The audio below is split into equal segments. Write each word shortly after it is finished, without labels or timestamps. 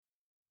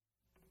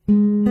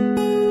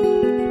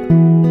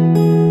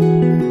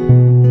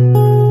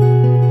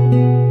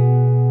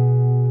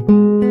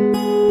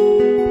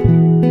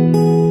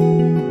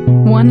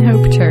One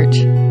Hope Church.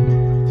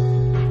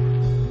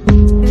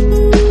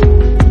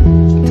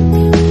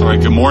 All right,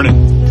 good morning.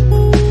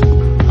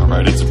 All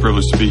right, it's a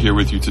privilege to be here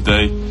with you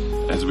today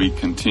as we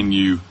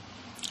continue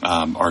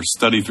our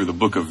study through the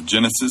book of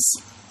Genesis.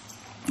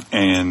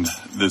 And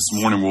this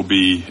morning we'll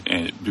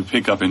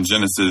pick up in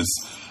Genesis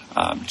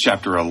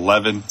chapter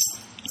 11,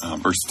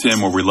 verse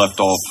 10, where we left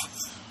off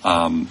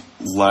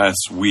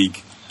last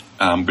week.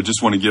 But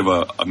just want to give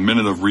a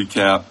minute of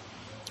recap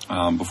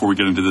before we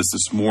get into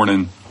this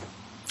morning,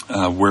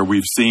 where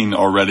we've seen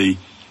already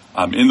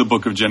in the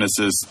book of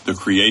Genesis the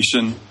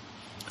creation,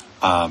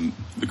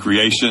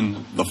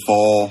 the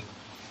fall,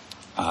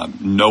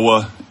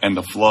 Noah and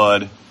the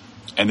flood,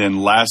 and then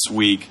last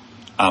week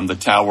the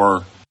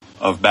Tower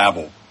of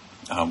Babel,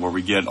 where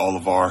we get all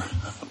of our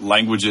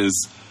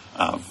languages,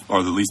 or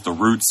at least the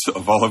roots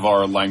of all of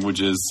our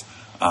languages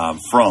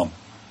from.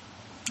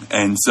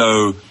 And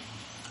so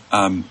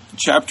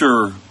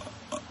chapter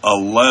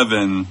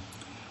 11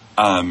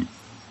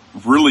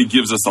 really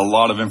gives us a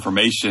lot of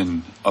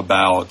information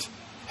about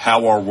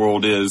how our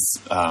world is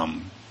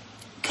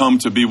come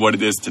to be what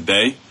it is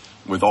today,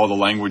 with all the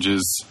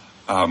languages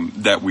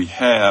that we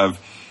have,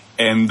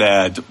 and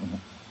that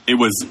it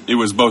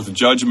was both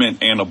judgment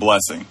and a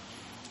blessing.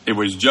 It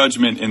was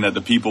judgment in that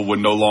the people would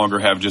no longer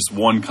have just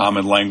one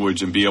common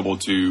language and be able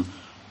to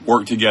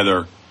work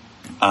together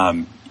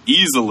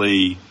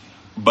easily.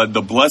 But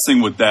the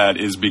blessing with that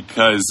is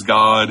because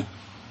God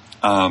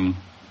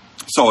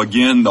saw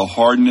again the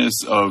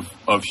hardness of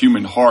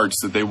human hearts,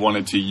 that they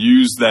wanted to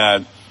use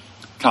that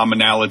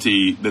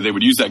commonality, that they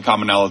would use that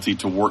commonality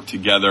to work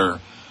together,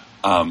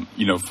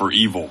 for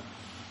evil.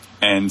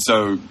 And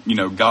so,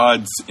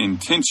 God's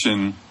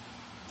intention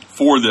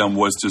for them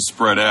was to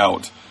spread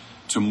out,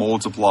 to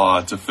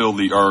multiply, to fill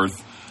the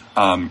earth,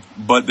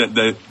 but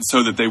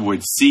so that they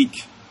would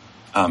seek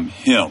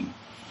Him.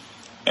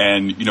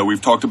 And,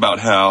 we've talked about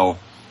how,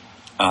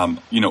 a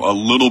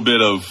little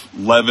bit of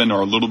leaven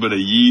or a little bit of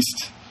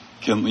yeast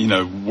can,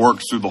 work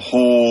through the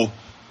whole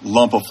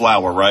lump of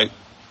flour, right?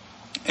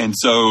 And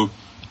so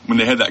when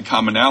they had that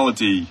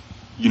commonality,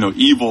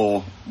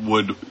 evil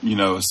would,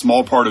 a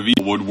small part of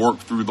evil would work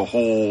through the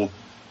whole,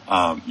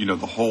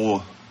 the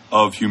whole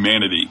of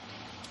humanity.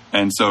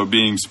 And so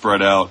being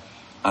spread out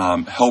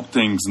helped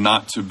things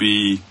not to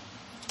be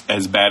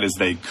as bad as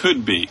they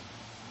could be.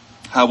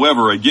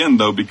 However, again,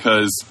 though,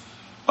 because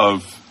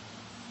of,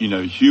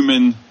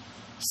 human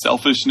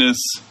selfishness,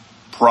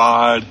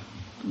 pride,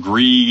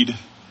 greed,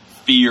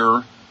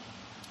 fear,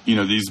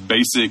 these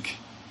basic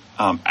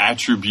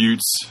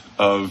attributes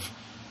of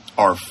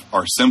our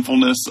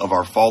sinfulness, of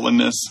our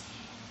fallenness,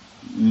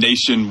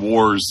 nation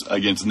wars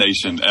against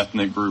nation,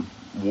 ethnic group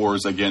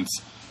wars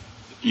against,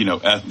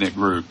 ethnic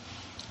group.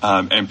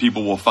 And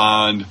people will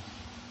find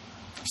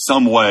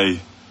some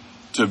way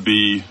to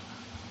be,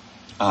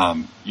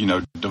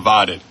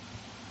 divided.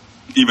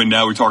 Even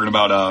now we're talking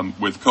about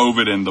with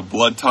COVID and the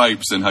blood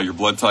types and how your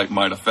blood type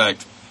might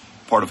affect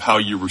part of how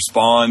you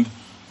respond,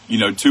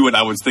 to it.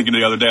 I was thinking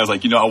the other day, I was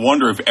like, I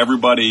wonder if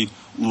everybody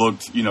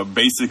looked,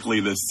 basically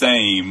the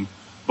same,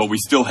 but we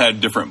still had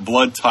different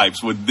blood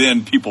types, would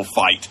then people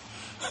fight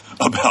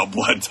about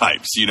blood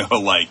types,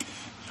 like,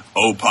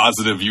 O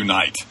positive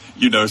unite,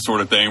 sort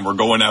of thing. We're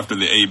going after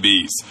the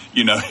ABs,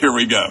 here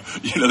we go.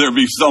 There'll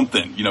be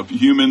something,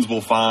 humans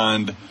will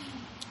find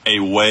a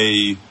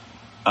way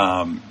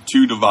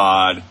to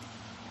divide.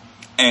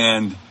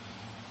 And,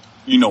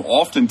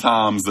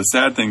 oftentimes the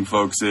sad thing,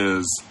 folks,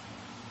 is,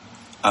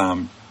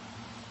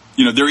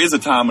 there is a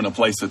time and a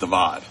place to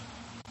divide.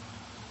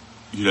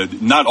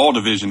 Not all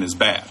division is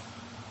bad.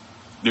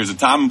 There's a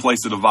time and place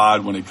to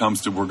divide when it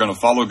comes to we're going to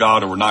follow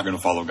God or we're not going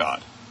to follow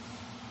God.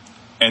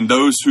 And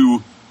those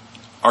who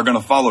are going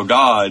to follow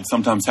God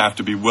sometimes have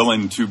to be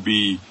willing to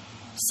be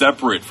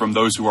separate from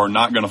those who are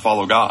not going to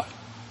follow God.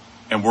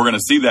 And we're going to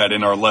see that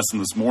in our lesson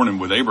this morning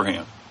with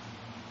Abraham.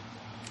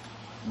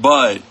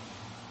 But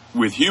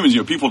with humans,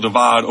 people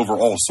divide over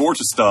all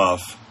sorts of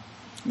stuff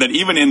that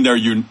even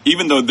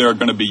though they're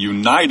going to be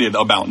united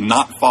about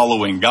not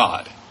following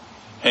God,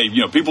 hey,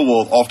 people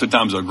will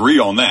oftentimes agree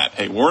on that.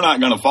 Hey, we're not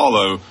going to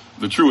follow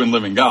the true and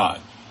living God,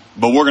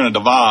 but we're going to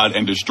divide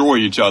and destroy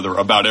each other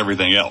about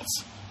everything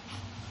else.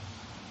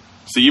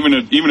 See, even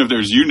if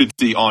there's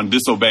unity on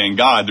disobeying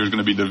God, there's going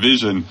to be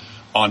division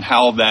on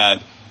how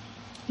that,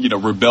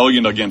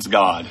 rebellion against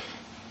God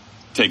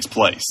takes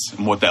place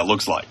and what that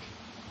looks like.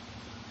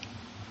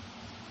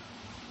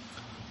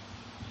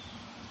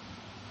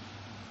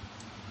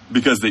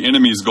 Because the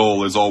enemy's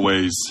goal is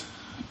always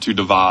to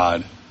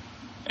divide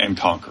and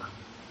conquer.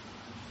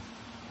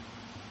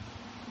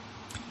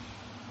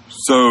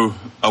 So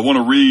I want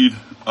to read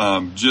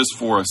just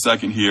for a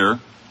second here.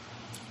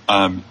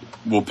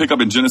 We'll pick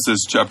up in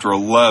Genesis chapter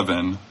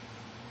 11,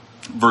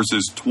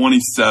 verses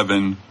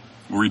 27.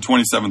 We'll read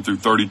 27 through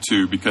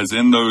 32, because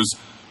in those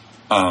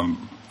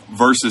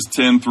verses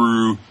 10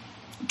 through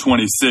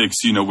 26,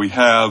 we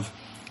have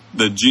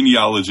the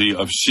genealogy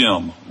of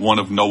Shem, one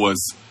of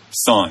Noah's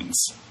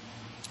sons.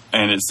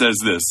 And it says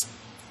this,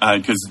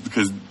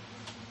 because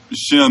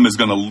Shem is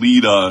going to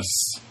lead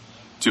us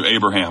to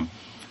Abraham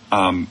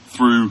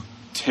through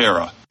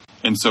Terah.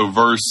 And so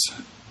verse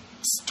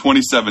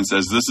 27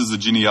 says, this is the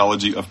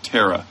genealogy of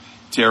Terah.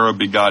 Terah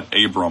begot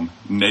Abram,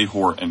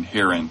 Nahor, and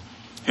Haran.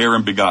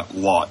 Haran begot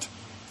Lot.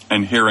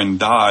 And Haran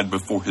died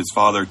before his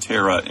father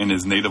Terah in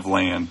his native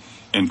land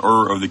in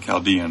Ur of the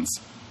Chaldeans.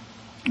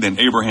 Then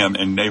Abraham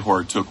and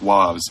Nahor took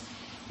wives.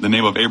 The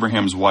name of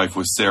Abraham's wife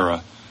was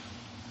Sarah,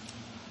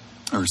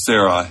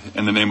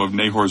 and the name of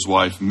Nahor's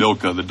wife,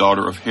 Milcah, the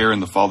daughter of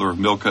Haran, the father of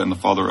Milcah, and the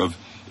father of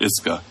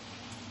Iscah.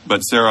 But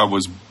Sarah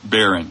was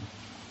barren.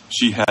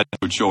 She had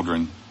no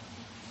children.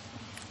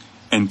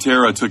 And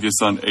Terah took his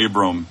son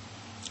Abram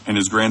and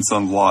his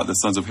grandson Lot, the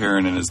sons of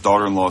Haran, and his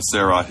daughter-in-law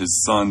Sarah,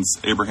 his sons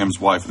Abraham's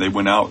wife. They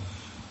went out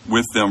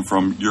with them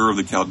from Ur of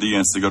the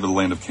Chaldeans to go to the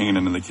land of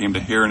Canaan, and they came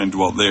to Haran and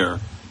dwelt there.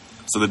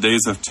 So the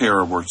days of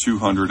Terah were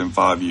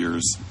 205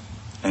 years,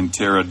 and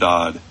Terah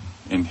died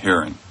in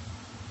Haran.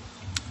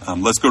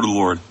 Let's go to the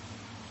Lord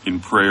in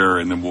prayer,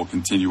 and then we'll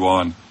continue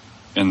on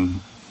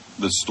in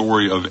the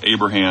story of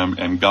Abraham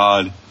and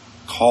God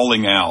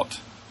calling out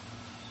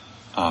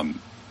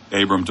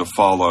Abram to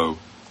follow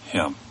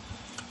him.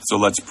 So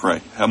let's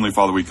pray. Heavenly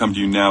Father, we come to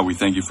you now. We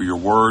thank you for your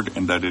word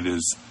and that it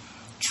is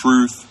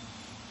truth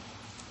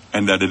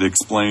and that it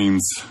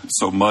explains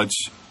so much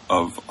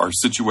of our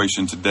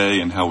situation today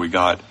and how we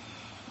got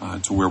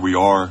to where we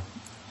are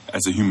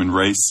as a human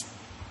race.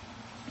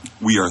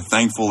 We are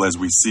thankful as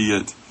we see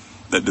it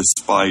that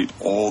despite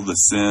all the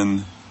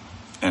sin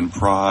and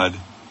pride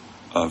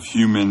of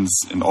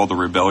humans and all the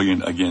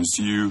rebellion against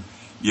you,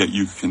 yet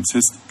you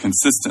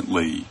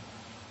consistently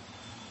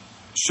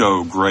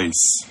show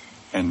grace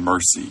and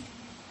mercy.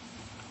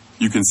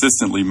 You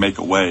consistently make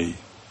a way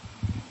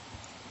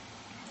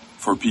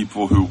for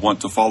people who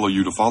want to follow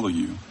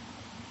you.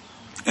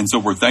 And so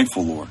we're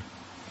thankful, Lord,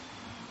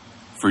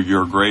 for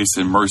your grace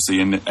and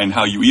mercy and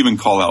how you even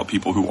call out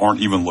people who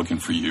aren't even looking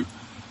for you.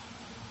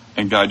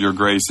 And God, your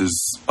grace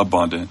is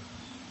abundant.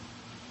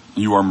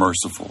 You are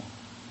merciful.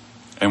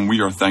 And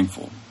we are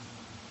thankful.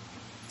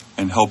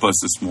 And help us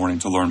this morning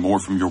to learn more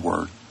from your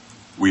word.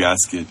 We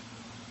ask it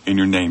in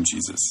your name,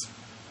 Jesus.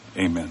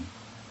 Amen.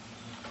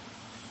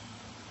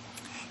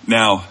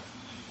 Now,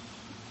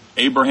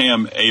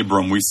 Abram,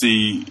 we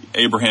see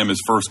Abraham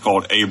is first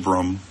called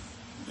Abram.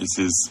 It's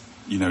his,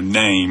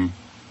 name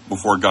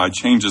before God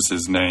changes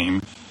his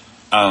name.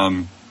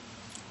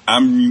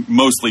 I'm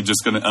mostly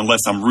just going to, unless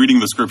I'm reading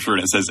the scripture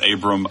and it says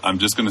Abram, I'm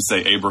just going to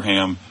say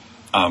Abraham.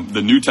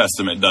 The New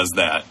Testament does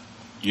that,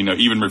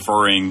 even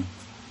referring,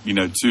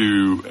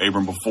 to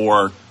Abram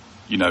before,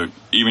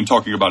 even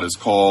talking about his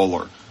call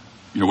or,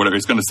 whatever.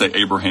 It's going to say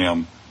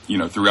Abraham,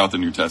 throughout the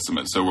New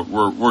Testament. So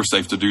we're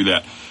safe to do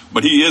that.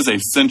 But he is a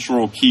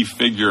central key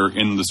figure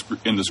in the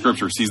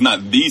scriptures. He's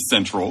not the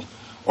central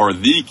or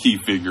the key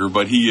figure,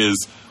 but he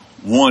is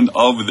one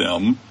of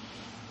them.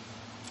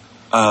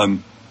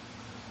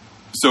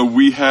 So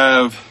we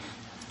have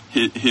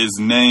his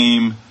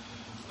name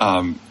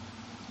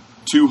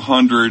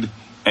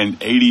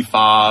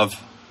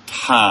 285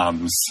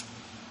 times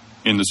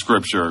in the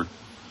scripture,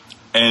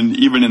 and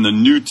even in the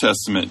New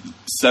Testament,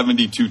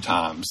 72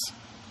 times.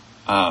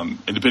 And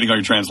depending on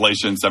your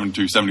translation,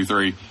 72,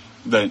 73,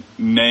 the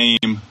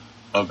name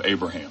of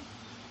Abraham.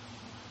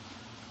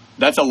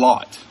 That's a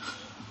lot.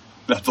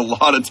 That's a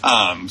lot of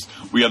times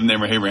we have the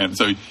name of Abraham.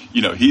 So,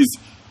 he's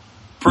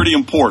pretty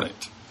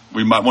important.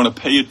 We might want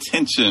to pay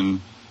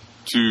attention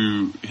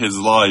to his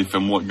life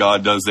and what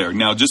God does there.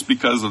 Now, just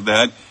because of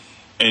that,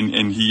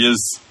 and he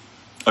is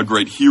a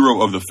great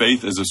hero of the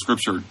faith, as the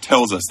scripture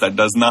tells us, that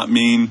does not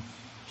mean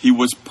he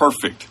was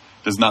perfect.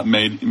 Does not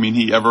mean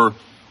he ever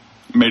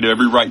made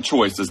every right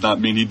choice. Does not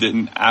mean he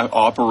didn't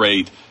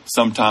operate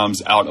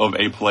sometimes out of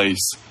a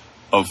place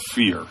of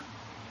fear.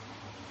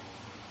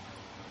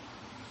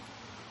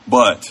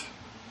 But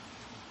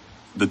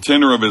the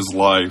tenor of his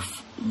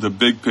life, the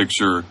big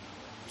picture,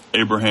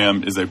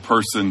 Abraham is a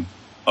person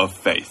of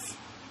faith.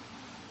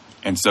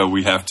 And so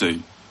we have to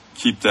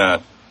keep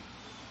that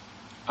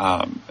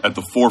at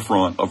the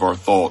forefront of our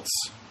thoughts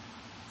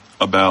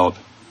about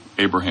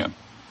Abraham.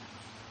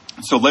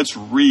 So let's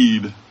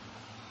read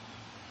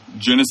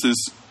Genesis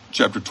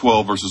chapter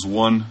 12, verses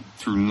 1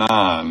 through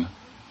 9.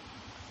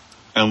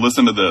 And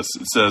listen to this.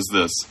 It says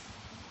this.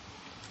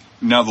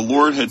 Now the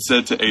Lord had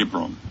said to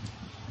Abram,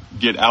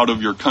 get out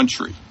of your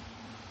country,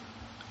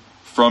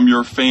 from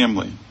your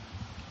family,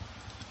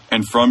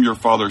 and from your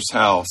father's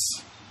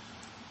house,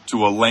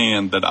 to a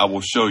land that I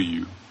will show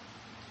you.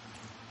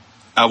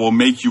 I will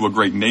make you a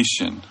great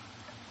nation.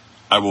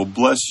 I will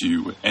bless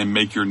you and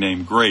make your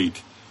name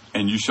great,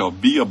 and you shall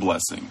be a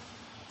blessing.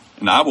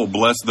 And I will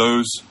bless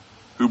those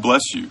who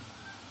bless you,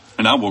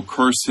 and I will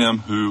curse him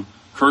who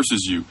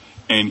curses you.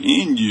 And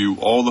in you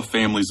all the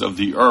families of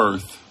the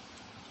earth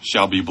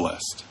shall be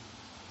blessed.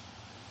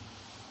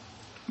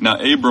 Now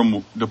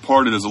Abram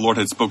departed as the Lord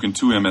had spoken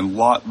to him, and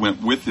Lot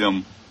went with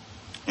him.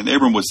 And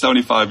Abram was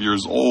 75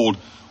 years old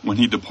when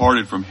he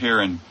departed from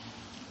Haran.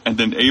 And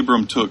then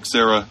Abram took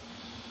Sarah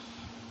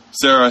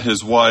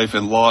his wife,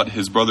 and Lot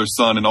his brother's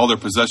son, and all their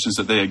possessions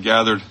that they had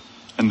gathered,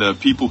 and the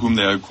people whom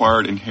they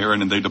acquired in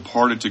Haran, and they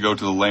departed to go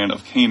to the land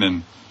of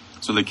Canaan.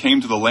 So they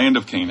came to the land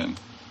of Canaan,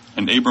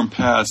 and Abram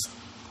passed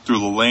through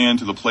the land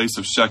to the place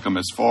of Shechem,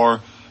 as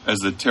far as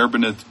the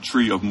terebinth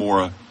tree of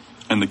Moreh,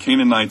 and the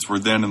Canaanites were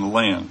then in the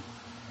land.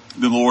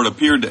 Then the Lord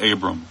appeared to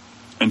Abram,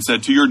 and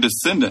said, to your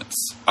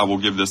descendants I will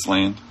give this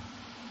land.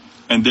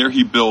 And there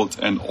he built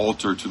an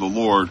altar to the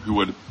Lord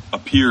who had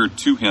appeared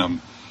to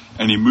him,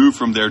 and he moved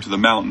from there to the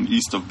mountain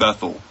east of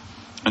Bethel.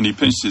 And he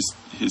pitched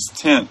his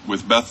tent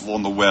with Bethel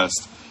on the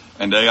west,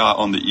 and Ai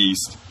on the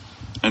east.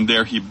 And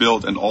there he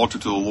built an altar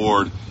to the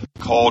Lord,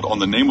 called on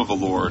the name of the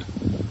Lord.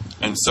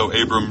 And so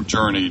Abram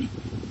journeyed,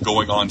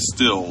 going on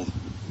still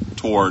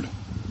toward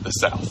the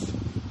south.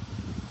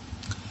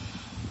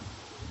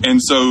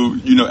 And so,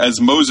 as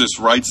Moses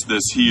writes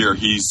this here,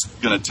 he's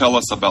going to tell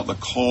us about the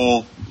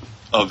call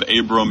of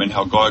Abram and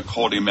how God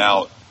called him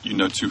out,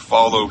 to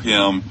follow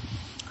him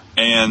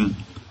and,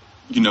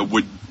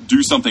 would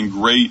do something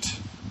great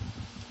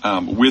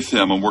with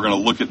him. And we're going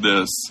to look at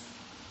this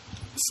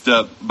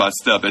step by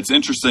step. It's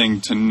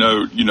interesting to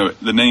note,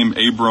 the name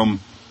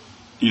Abram,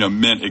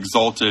 meant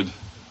exalted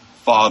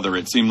father.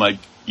 It seemed like,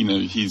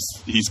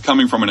 he's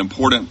coming from an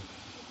important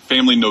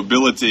family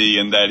nobility,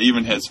 and that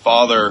even his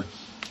father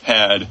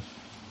had,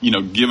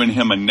 given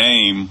him a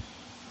name.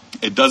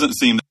 It doesn't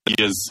seem that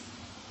he is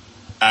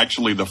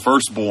actually the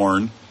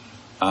firstborn.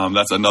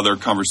 That's another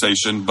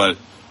conversation, but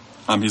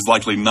he's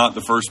likely not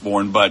the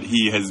firstborn, but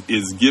he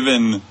is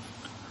given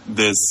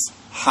this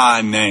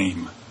high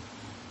name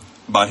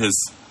by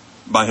his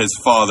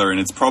father, and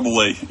it's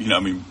probably,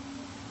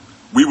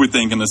 we would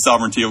think in the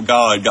sovereignty of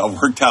God, got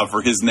worked out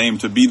for his name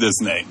to be this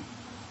name.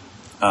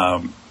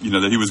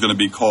 That he was going to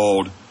be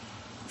called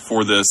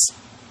for this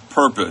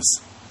purpose,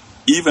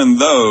 even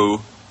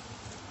though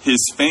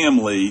his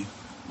family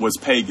was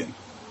pagan.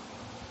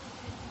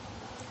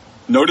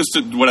 Notice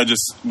what I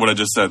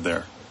just said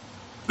there.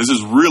 This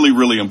is really,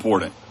 really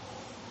important.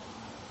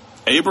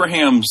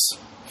 Abraham's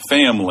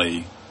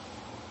family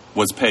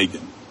was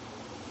pagan.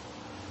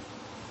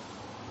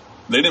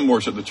 They didn't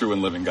worship the true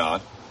and living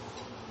God.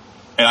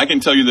 And I can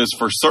tell you this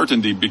for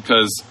certainty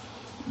because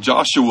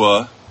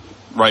Joshua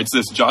writes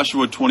this,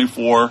 Joshua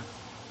 24,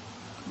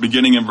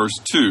 beginning in verse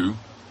 2,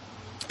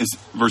 is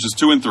verses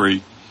 2 and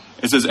 3.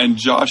 It says, and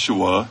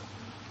Joshua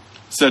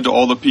said to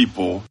all the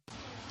people,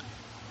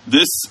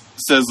 this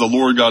says the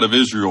Lord God of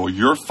Israel,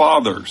 your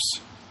fathers,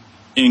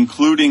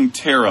 including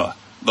Terah,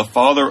 the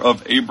father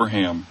of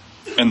Abraham,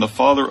 and the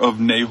father of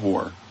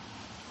Nahor,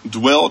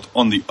 dwelt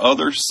on the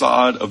other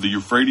side of the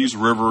Euphrates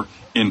River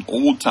in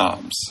old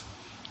times,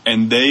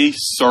 and they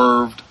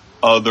served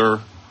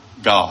other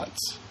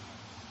gods.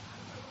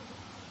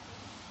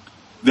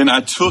 Then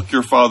I took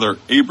your father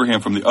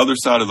Abraham from the other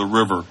side of the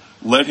river,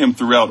 led him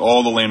throughout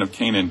all the land of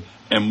Canaan,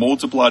 and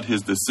multiplied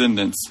his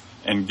descendants,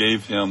 and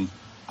gave him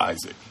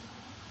Isaac.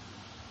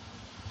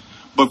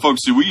 But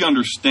folks, do we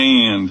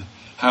understand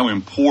how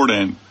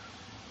important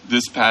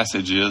this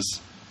passage is?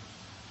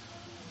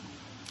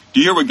 Do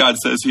you hear what God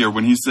says here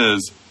when he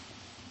says,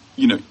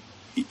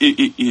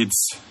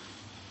 it's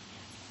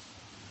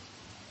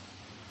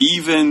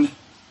even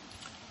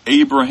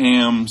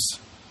Abraham's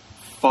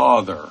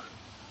father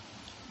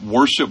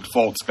worshipped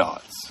false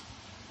gods.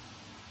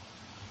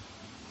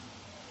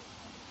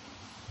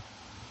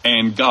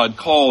 And God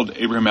called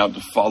Abraham out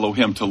to follow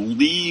him, to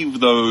leave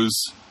the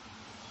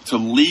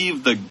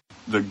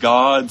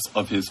gods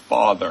of his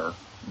father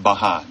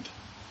behind.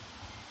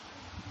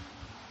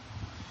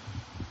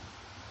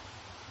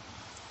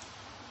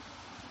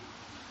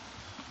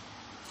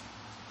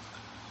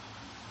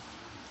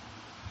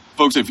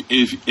 Folks,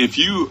 if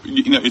you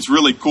it's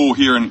really cool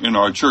here in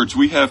our church.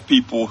 We have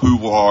people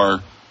who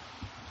are,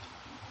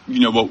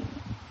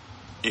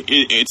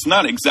 it's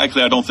not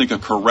exactly, I don't think, a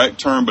correct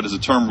term, but it's a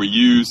term we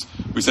use.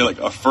 We say like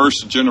a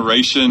first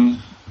generation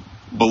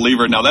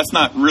believer. Now that's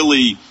not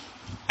really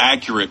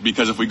accurate,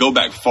 because if we go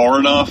back far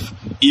enough,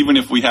 even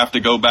if we have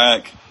to go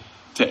back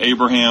to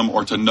Abraham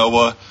or to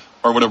Noah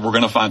or whatever, we're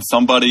going to find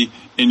somebody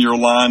in your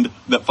line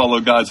that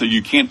followed God. So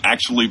you can't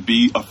actually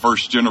be a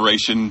first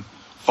generation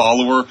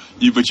follower,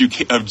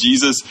 of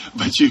Jesus,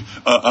 but you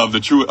of the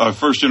true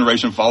first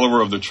generation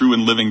follower of the true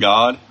and living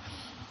God.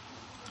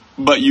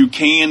 But you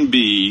can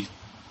be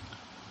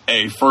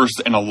a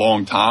first in a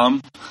long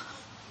time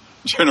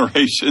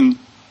generation,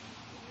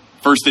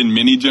 first in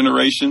many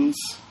generations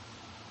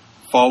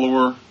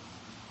follower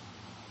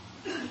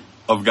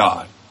of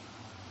God.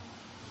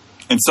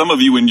 And some of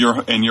you in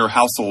your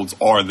households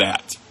are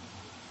that.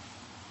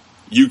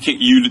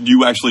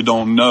 You actually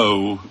don't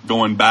know,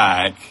 going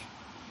back,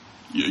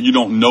 you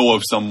don't know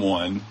of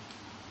someone,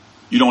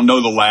 you don't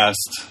know the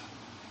last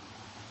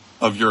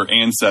of your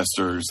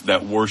ancestors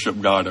that worship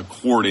God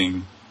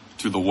according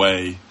to the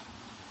way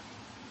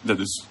that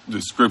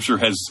the scripture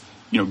has,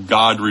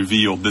 God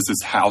revealed this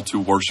is how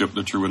to worship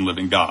the true and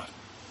living God.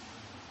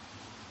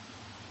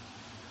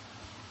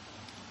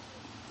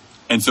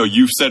 And so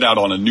you've set out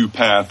on a new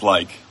path,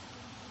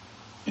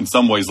 in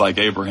some ways like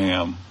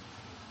Abraham,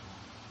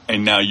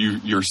 and now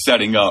you're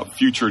setting up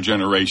future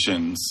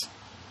generations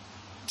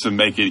to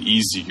make it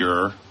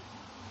easier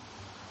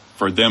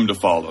for them to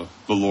follow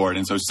the Lord.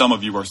 And so some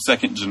of you are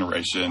second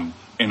generation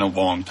in a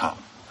long time,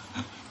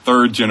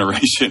 third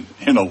generation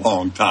in a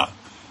long time,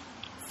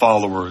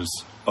 followers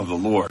of the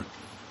Lord.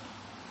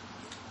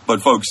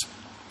 But folks,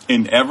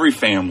 in every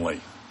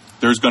family,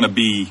 there's going to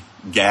be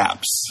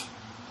gaps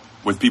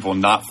with people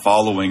not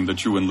following the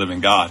true and living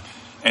God.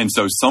 And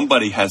so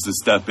somebody has to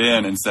step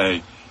in and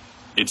say,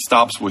 it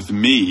stops with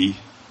me.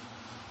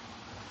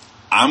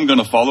 I'm going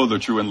to follow the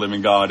true and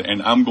living God,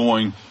 and I'm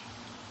going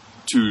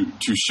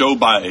to show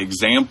by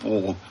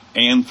example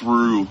and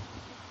through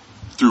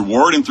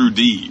word and through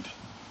deed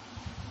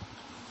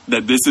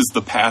that this is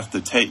the path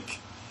to take,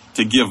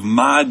 to give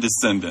my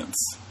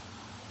descendants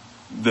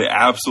the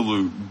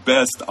absolute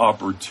best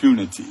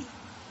opportunity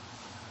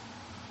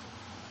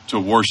to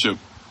worship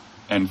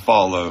and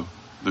follow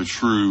the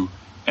true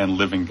and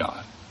living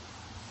God.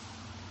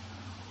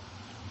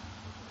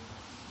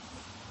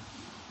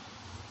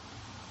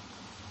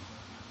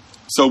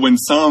 So when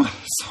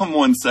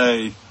someone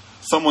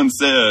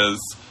says,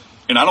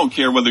 and I don't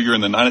care whether you're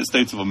in the United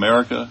States of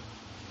America,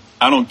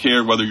 I don't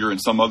care whether you're in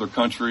some other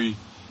country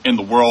in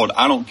the world,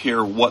 I don't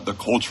care what the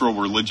cultural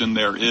religion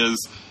there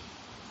is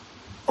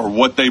or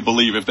what they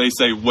believe. If they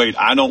say, wait,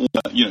 I don't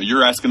want,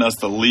 you're asking us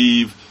to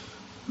leave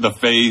the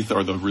faith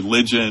or the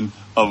religion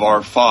of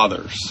our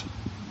fathers.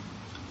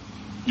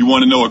 You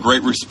want to know a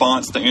great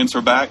response to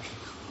answer back?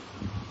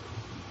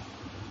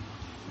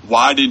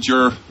 Why did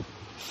your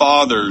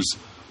fathers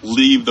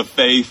leave the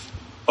faith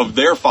of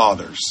their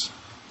fathers?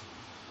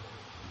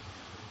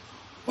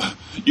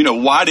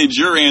 Why did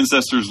your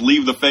ancestors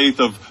leave the faith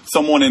of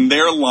someone in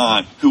their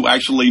line who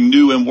actually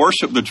knew and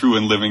worshiped the true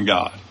and living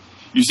God?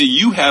 You see,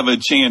 you have a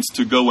chance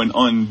to go and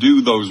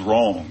undo those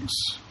wrongs.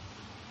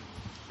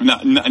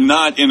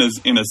 Not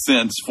in a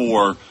sense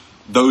for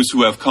those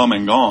who have come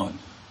and gone.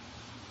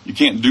 You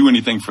can't do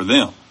anything for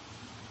them.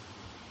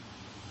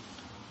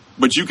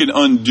 But you can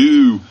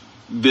undo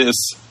this,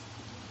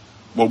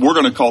 what we're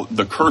going to call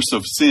the curse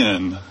of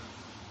sin,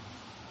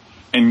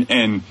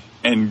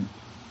 and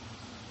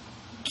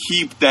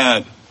keep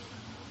that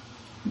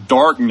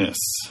darkness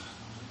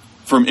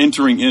from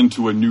entering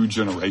into a new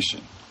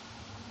generation.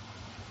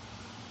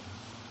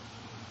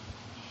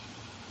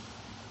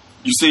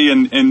 You see,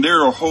 and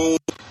there are a whole...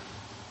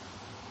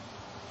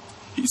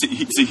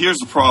 See, here's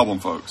the problem,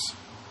 folks.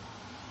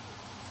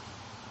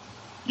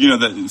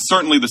 That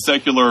certainly the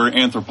secular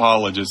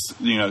anthropologists,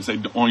 say,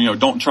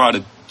 don't try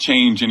to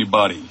change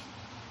anybody.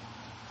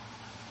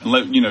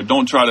 And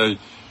don't try to,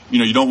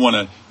 you don't want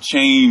to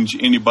change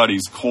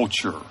anybody's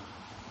culture.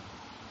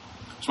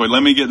 So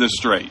let me get this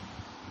straight.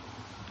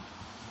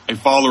 A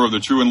follower of the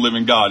true and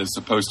living God is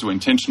supposed to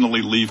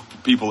intentionally leave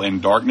people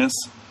in darkness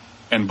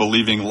and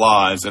believing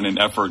lies in an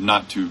effort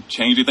not to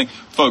change anything.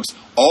 Folks,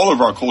 all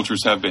of our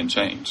cultures have been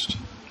changed.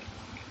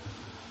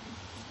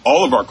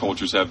 All of our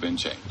cultures have been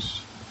changed.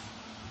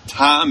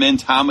 Time and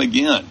time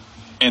again.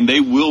 And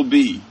they will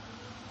be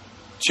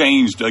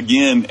changed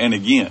again and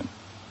again.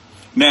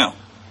 Now,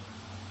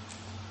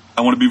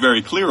 I want to be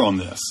very clear on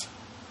this.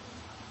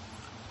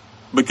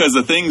 Because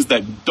the things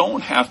that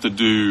don't have to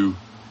do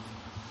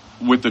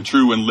with the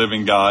true and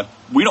living God,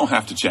 we don't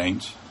have to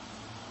change.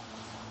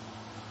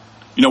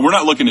 We're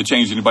not looking to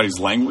change anybody's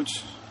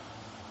language.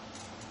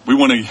 We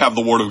want to have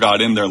the Word of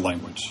God in their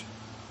language.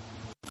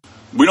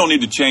 We don't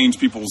need to change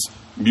people's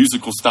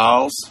musical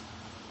styles.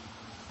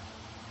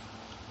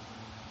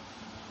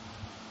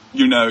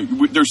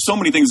 There's so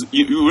many things.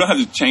 You don't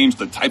have to change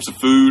the types of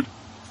food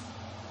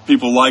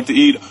people like to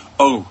eat.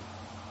 Oh,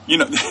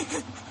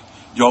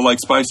 y'all like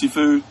spicy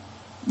food?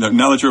 No,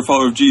 now that you're a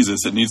follower of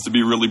Jesus, it needs to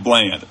be really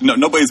bland. No,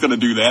 nobody's going to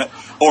do that.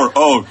 Or,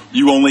 oh,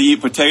 you only eat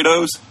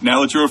potatoes?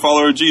 Now that you're a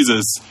follower of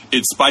Jesus,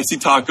 it's spicy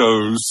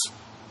tacos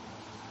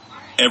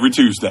every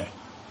Tuesday.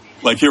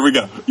 Like, here we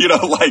go. We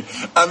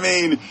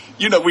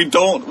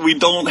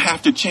don't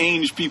have to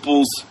change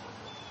people's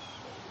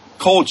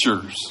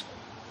cultures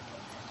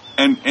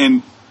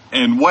and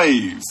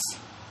ways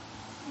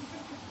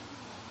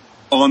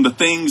on the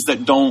things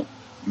that don't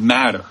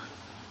matter.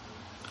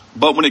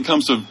 But when it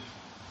comes to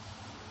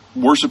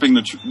worshiping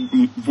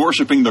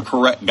the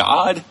correct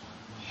God,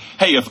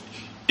 hey,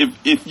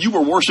 if you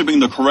were worshiping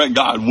the correct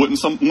God, wouldn't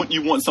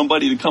you want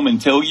somebody to come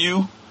and tell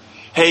you,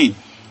 hey,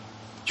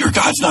 your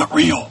God's not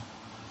real.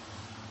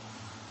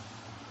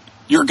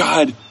 Your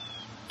God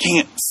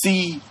can't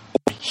see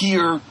or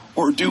hear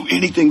or do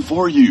anything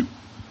for you.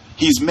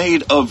 He's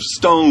made of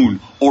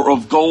stone or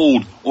of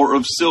gold or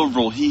of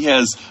silver. He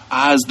has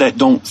eyes that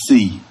don't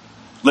see.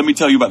 Let me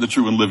tell you about the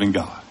true and living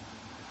God.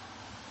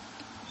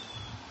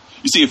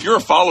 You see, if you're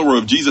a follower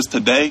of Jesus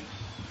today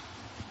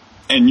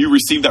and you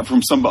receive that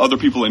from some other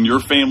people in your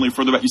family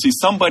further back, you see,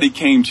 somebody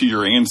came to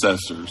your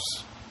ancestors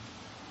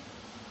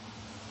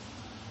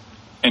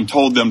and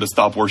told them to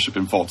stop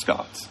worshiping false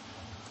gods.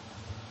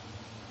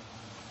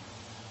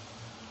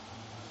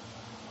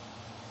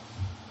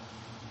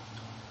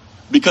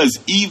 Because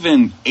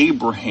even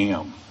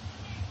Abraham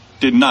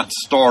did not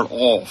start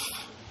off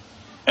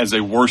as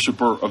a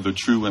worshiper of the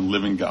true and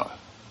living God.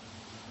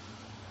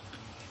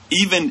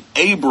 Even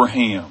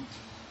Abraham,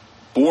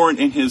 born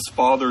in his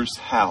father's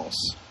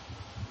house,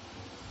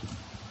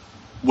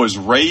 was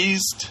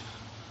raised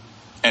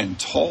and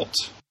taught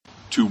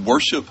to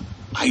worship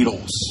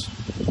idols.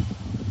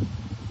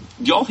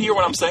 Y'all hear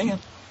what I'm saying?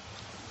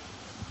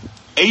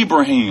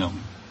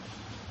 Abraham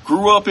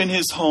grew up in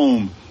his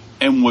home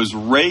and was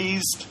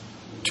raised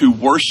to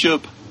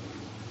worship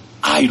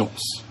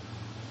idols.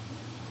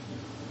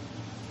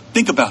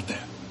 Think about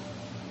that.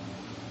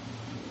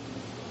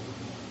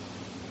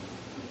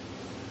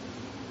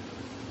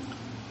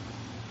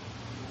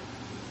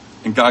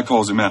 And God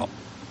calls him out.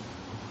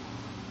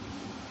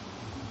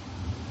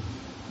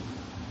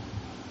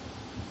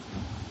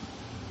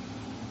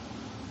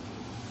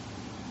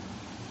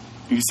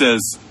 He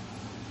says,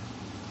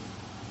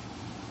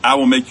 I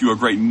will make you a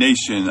great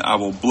nation. I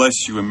will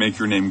bless you and make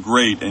your name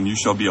great, and you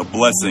shall be a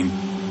blessing.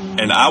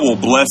 And I will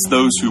bless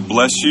those who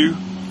bless you,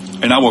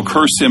 and I will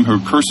curse him who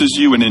curses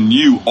you, and in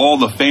you all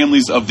the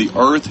families of the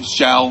earth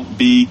shall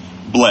be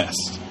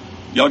blessed.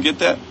 Y'all get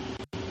that?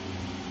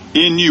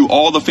 In you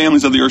all the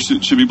families of the earth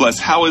should be blessed.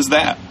 How is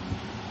that?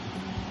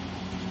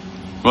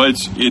 Well,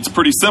 it's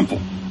pretty simple.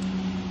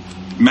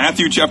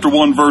 Matthew chapter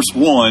 1 verse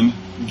 1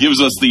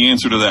 gives us the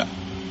answer to that.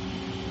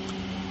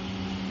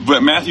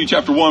 But Matthew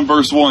chapter 1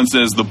 verse 1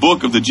 says, the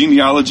book of the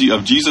genealogy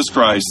of Jesus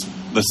Christ,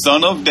 the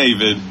son of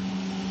David,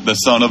 the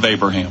son of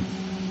Abraham.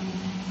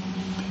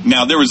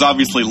 Now, there was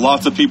obviously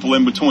lots of people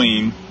in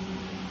between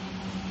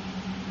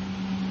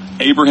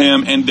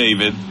Abraham and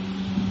David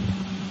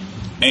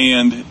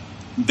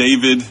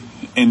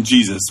and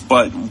Jesus.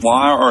 But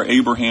why are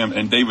Abraham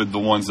and David the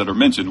ones that are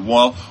mentioned?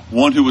 Well,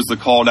 one who was the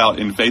called out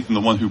in faith, and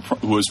the one who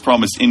was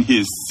promised in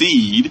his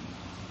seed,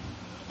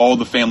 all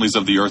the families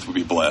of the earth will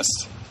be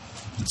blessed.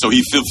 So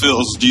Jesus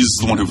is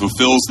the one who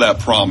fulfills that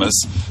promise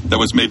that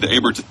was made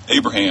to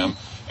Abraham.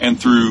 And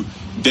through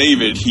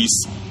David,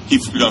 he's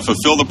going to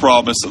fulfill the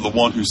promise of the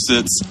one who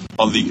sits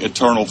on the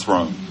eternal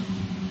throne.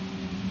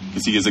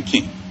 Because he is a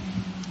king.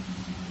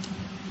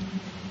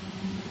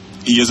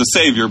 He is a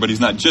savior, but he's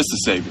not just a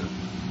savior.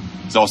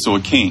 He's also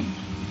a king.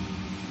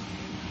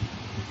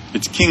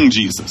 It's King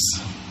Jesus.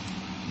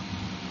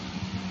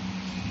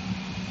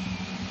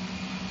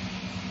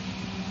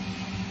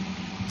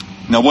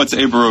 Now, what's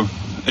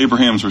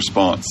Abraham's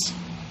response?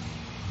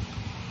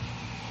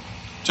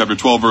 Chapter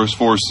 12, verse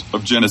 4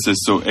 of Genesis.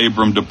 So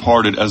Abram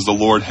departed as the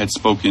Lord had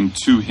spoken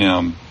to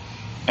him,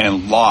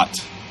 and Lot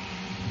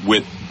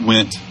went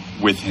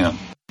with him.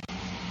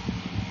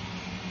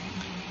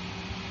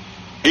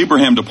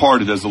 Abraham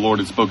departed as the Lord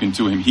had spoken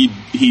to him. He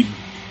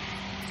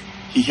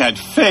had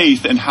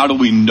faith, and how do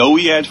we know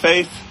he had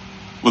faith?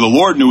 Well, the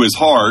Lord knew his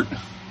heart,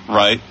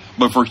 right?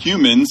 But for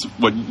humans,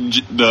 what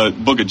the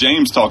book of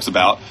James talks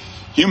about,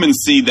 humans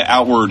see the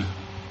outward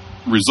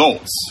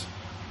results.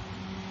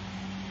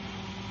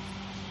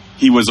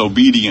 He was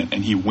obedient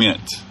and he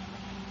went.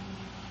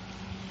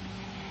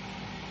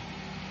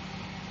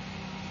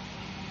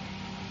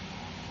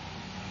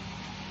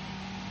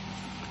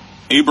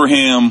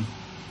 Abraham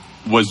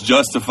was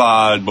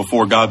justified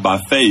before God by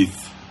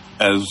faith,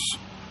 as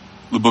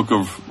the book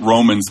of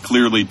Romans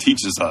clearly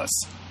teaches us.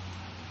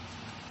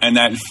 And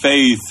that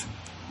faith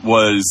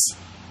was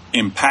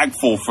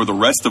impactful for the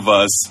rest of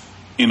us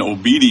in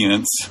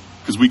obedience,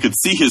 because we could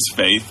see his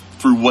faith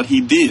through what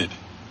he did.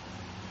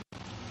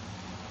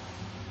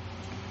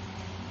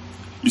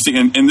 You see,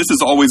 and this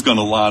is always going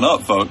to line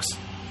up, folks.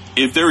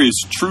 If there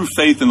is true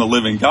faith in the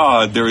living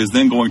God, there is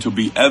then going to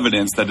be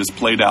evidence that is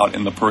played out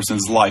in the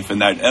person's life.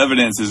 And that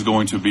evidence is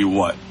going to be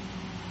what?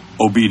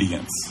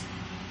 Obedience.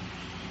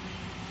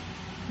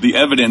 The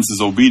evidence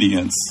is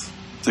obedience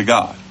to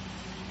God.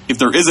 If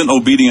there isn't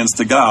obedience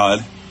to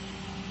God,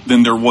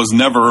 then there was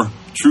never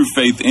true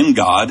faith in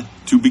God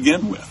to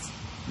begin with.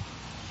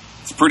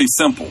 It's pretty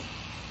simple.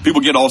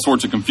 People get all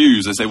sorts of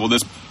confused. They say, well,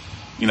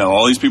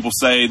 all these people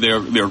say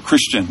they're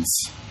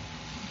Christians.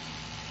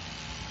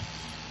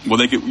 Well,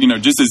 they could,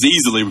 just as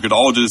easily, we could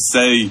all just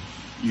say,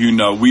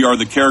 we are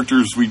the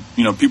characters,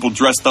 people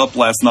dressed up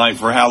last night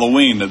for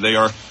Halloween, that they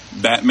are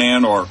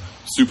Batman or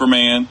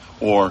Superman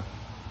or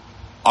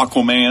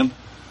Aquaman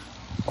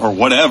or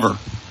whatever.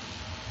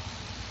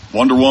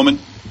 Wonder Woman.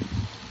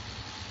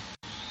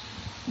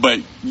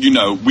 But,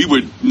 we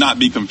would not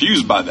be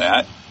confused by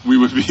that. We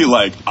would be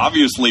like,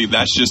 obviously,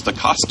 that's just a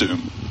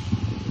costume.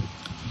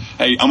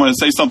 Hey, I'm going to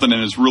say something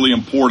and it's really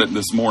important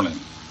this morning.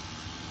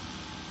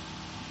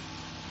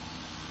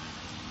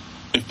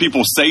 If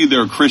people say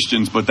they're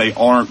Christians, but they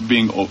aren't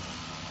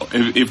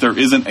if there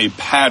isn't a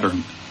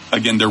pattern,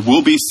 again, there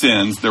will be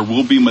sins, there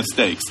will be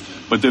mistakes.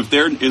 But if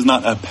there is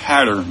not a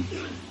pattern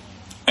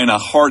and a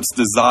heart's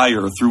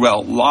desire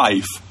throughout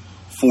life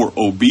for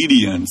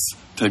obedience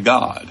to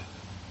God,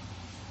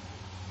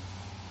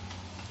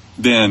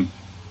 then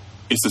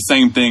it's the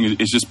same thing.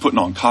 It's just putting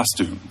on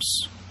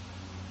costumes.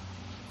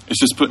 It's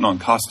just putting on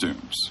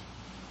costumes.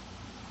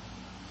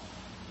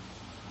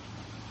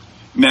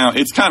 Now,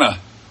 it's kind of,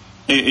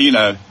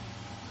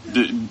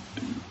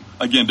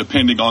 again,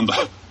 depending on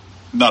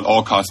not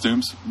all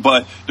costumes,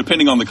 but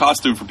depending on the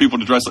costume for people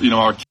to dress up,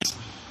 our kids,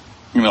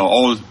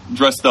 all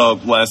dressed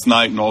up last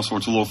night and all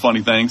sorts of little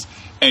funny things.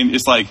 And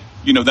it's like,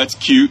 that's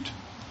cute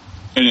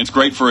and it's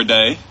great for a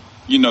day,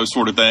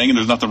 sort of thing. And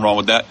there's nothing wrong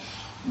with that.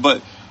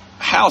 But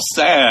how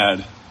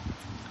sad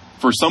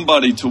for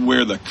somebody to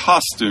wear the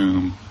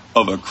costume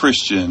of a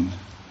Christian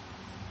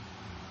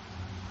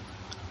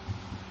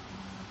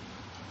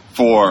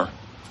for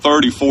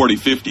 30, 40,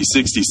 50,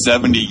 60,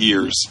 70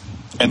 years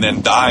and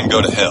then die and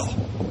go to hell.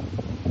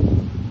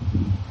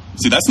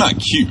 See, that's not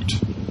cute.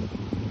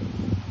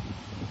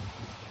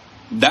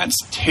 That's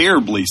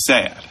terribly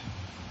sad.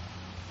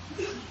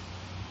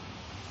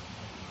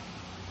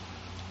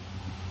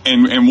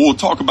 And we'll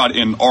talk about it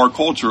in our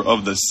culture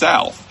of the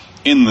South.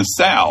 In the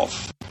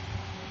South,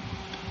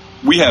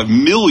 we have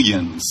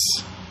millions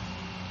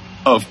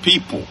of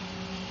people.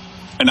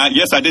 And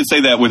yes, I did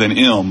say that with an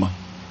M.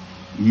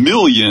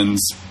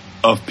 Millions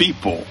of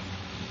people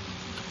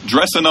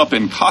dressing up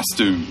in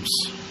costumes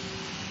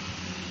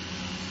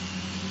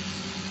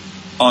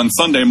on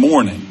Sunday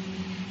morning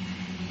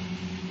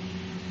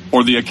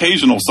or the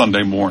occasional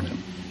Sunday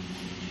morning,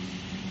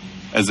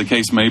 as the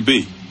case may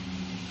be.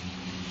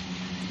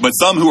 But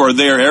some who are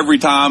there every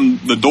time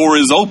the door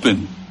is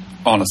open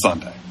on a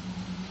Sunday.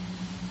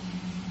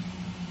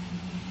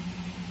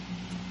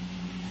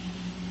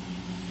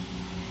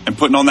 And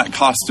putting on that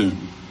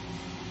costume.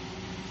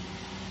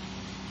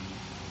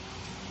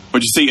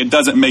 But you see, it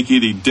doesn't make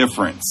any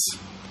difference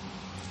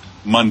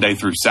Monday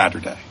through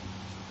Saturday.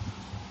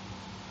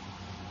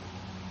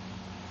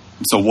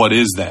 So what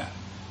is that?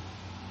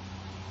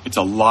 It's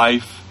a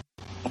life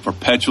of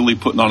perpetually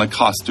putting on a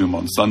costume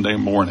on Sunday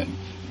morning.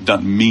 It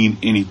doesn't mean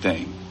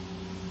anything.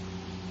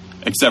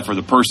 Except for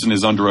the person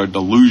is under a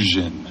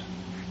delusion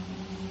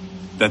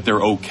that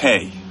they're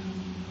okay.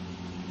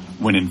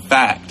 When in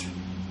fact,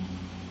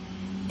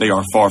 they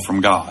are far from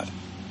God.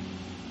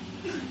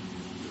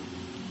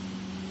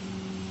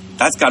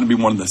 That's got to be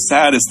one of the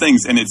saddest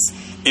things. And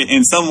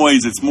in some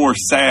ways, it's more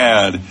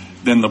sad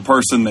than the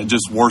person that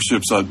just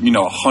worships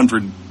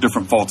 100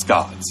 different false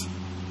gods.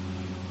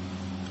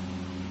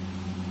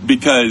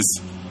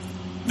 Because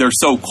they're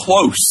so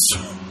close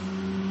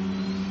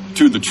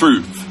to the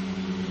truth.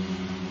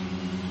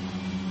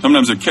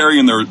 Sometimes they're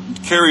carrying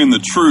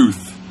the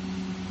truth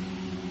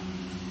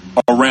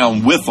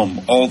around with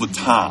them all the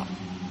time.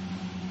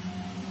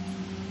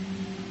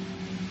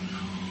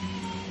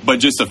 But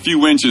just a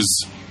few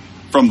inches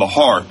from the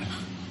heart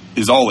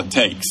is all it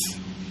takes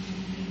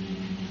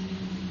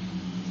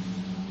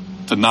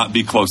to not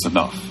be close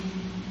enough.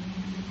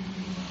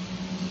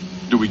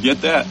 Do we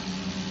get that?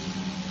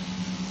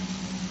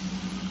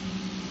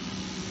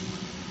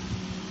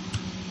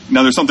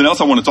 Now, there's something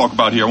else I want to talk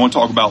about here. I want to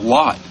talk about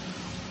Lot.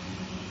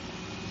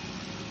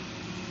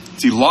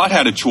 See, Lot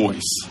had a choice.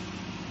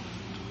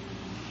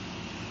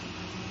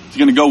 Is he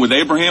going to go with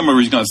Abraham or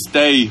is he going to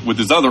stay with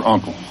his other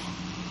uncle?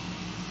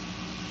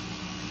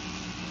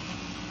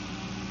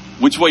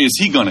 Which way is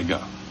he going to go?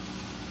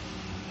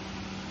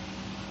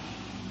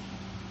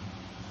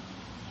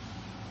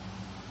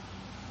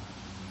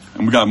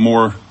 And we'll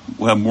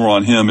have more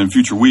on him in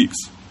future weeks.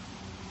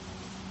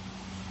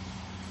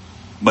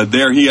 But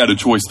there he had a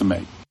choice to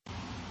make.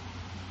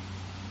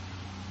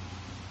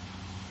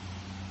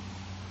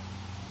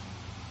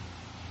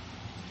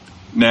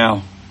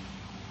 Now,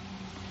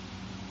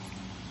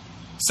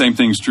 same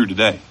thing's true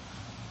today.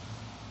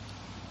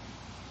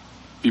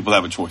 People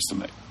have a choice to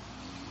make.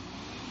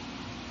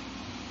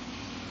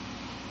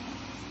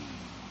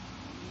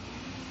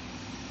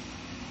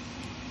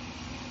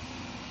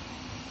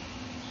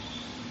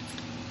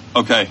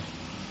 Okay.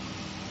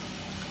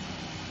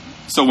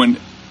 So when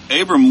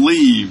Abram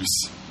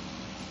leaves,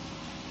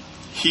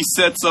 he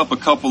sets up a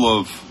couple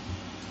of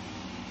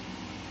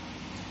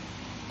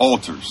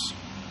altars.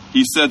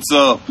 He sets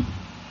up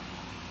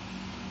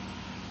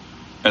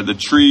at the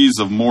trees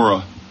of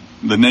Moreh.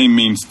 The name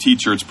means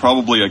teacher. It's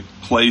probably a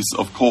place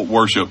of cult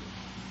worship.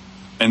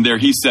 And there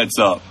he sets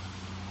up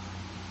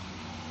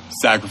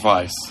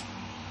sacrifice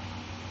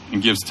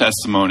and gives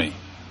testimony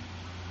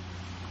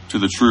to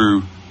the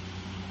true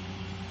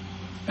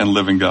and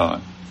living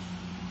God.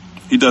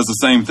 He does the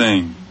same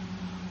thing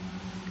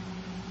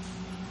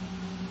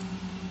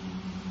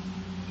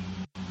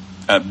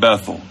at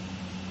Bethel.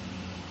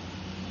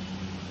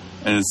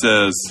 And it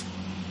says,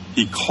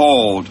 he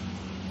called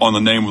on the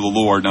name of the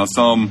Lord. Now,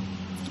 some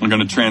are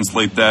going to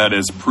translate that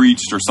as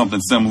preached or something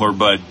similar,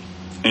 but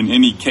in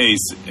any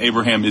case,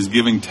 Abraham is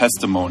giving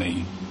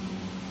testimony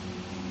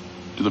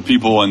to the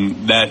people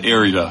in that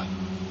area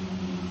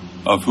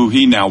of who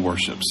he now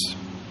worships.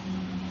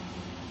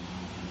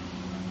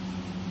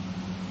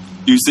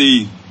 You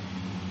see,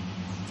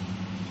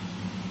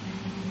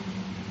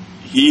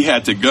 he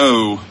had to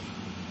go,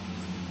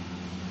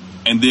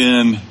 and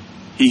then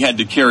he had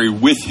to carry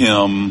with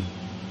him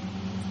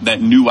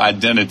that new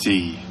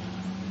identity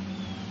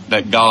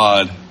that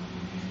God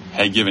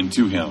had given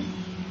to him.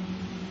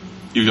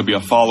 He was going to be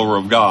a follower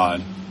of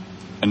God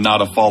and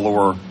not a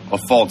follower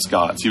of false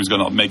gods. He was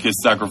going to make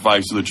his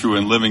sacrifice to the true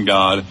and living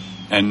God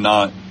and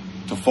not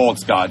to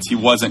false gods. He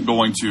wasn't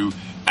going to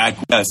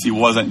acquiesce. He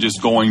wasn't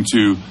just going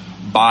to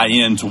buy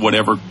into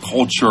whatever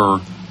culture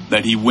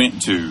that he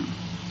went to,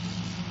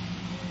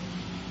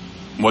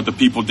 what the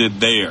people did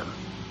there.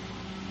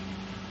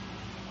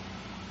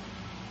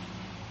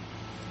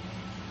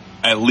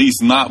 At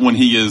least not when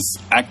he is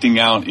acting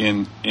out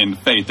in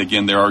faith.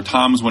 Again, there are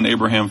times when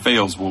Abraham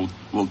fails.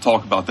 We'll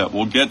talk about that.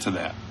 We'll get to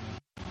that.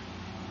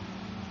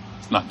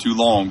 It's not too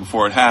long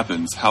before it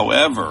happens.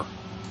 However,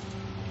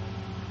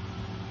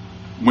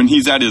 when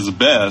he's at his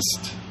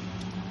best,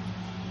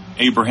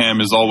 Abraham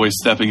is always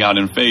stepping out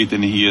in faith,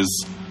 and he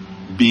is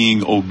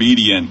being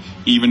obedient,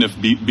 even if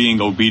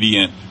being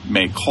obedient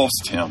may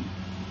cost him.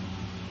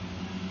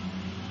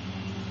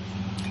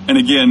 And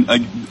again,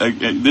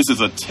 this is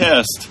a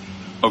test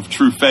of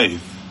true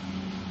faith.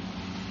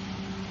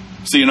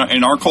 See,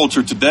 in our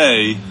culture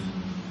today,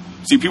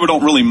 people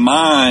don't really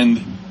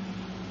mind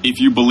if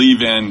you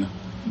believe in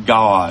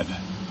God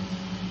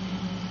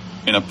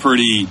in a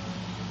pretty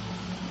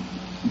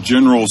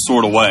general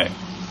sort of way.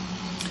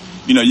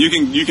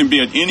 You can be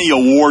at any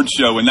award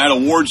show, and that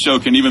award show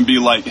can even be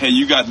like, hey,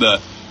 you got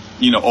the,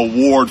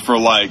 award for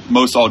like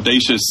most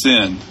audacious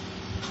sin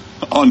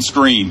on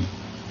screen.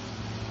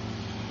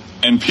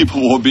 And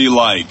people will be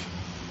like,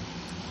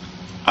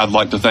 I'd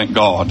like to thank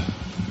God.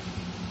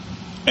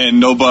 And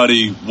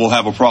nobody will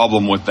have a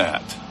problem with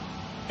that.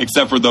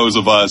 Except for those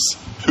of us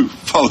who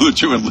follow the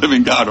true and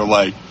living God are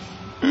like,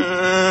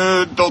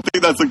 don't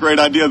think that's a great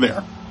idea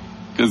there.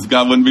 Because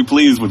God wouldn't be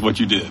pleased with what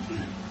you did.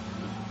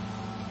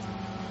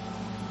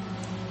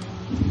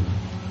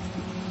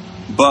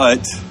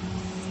 But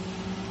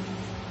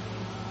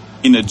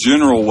in a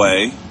general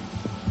way,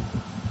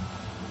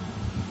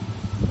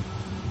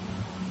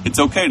 it's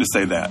okay to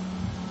say that.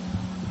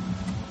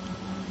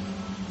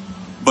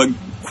 But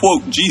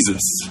quote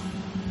Jesus.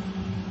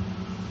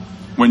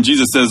 When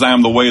Jesus says, I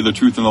am the way, the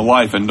truth, and the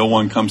life, and no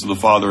one comes to the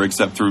Father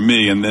except through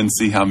me, and then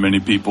see how many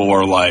people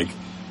are like,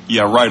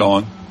 yeah, right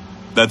on.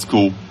 That's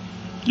cool.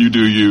 You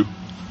do you.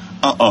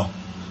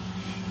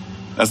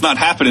 That's not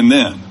happening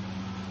then.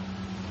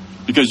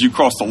 Because you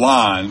crossed the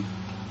line.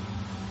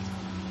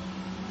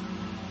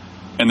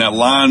 And that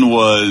line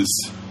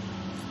was,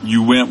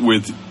 you went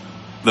with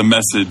the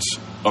message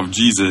of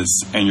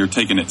Jesus, and you're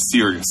taking it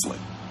seriously.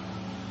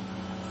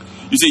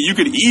 You see, you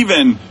could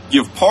even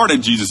give part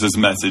of Jesus'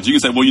 message. You can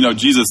say, well,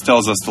 Jesus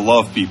tells us to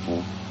love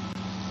people.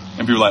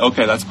 And people are like,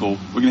 okay, that's cool.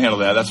 We can handle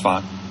that. That's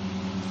fine.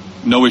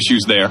 No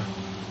issues there.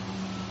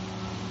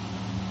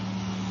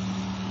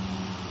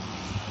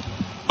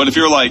 But if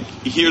you're like,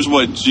 here's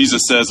what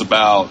Jesus says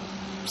about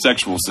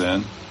sexual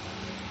sin,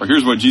 or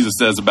here's what Jesus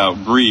says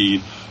about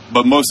greed,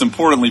 but most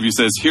importantly, if he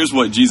says, here's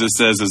what Jesus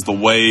says is the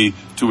way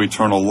to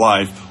eternal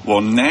life,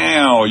 well,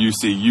 now you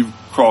see you've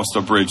crossed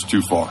a bridge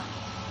too far.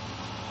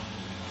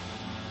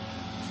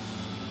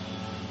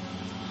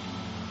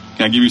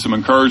 Can I give you some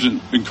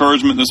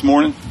encouragement this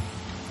morning?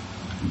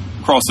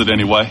 Cross it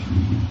anyway.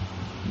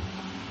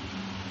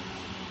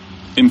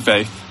 In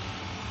faith.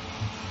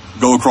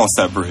 Go across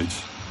that bridge.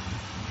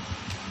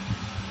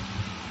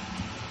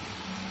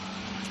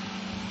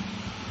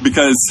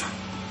 Because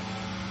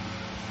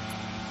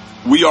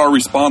we are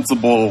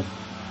responsible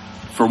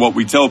for what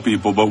we tell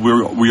people, but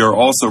we are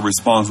also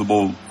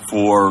responsible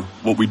for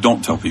what we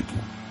don't tell people.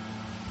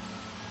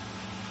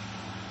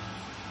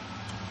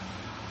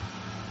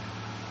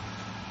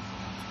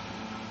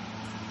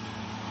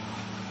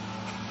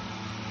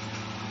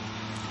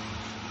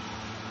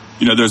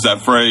 There's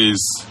that phrase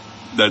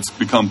that's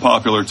become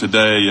popular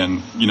today,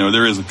 and,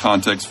 there is a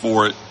context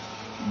for it,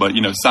 but,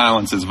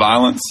 silence is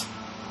violence.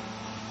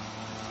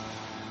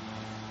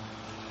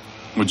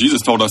 Well,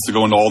 Jesus told us to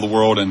go into all the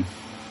world and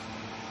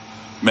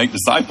make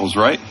disciples,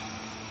 right?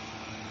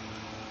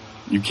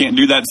 You can't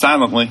do that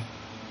silently.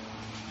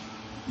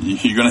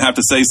 You're going to have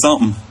to say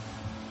something.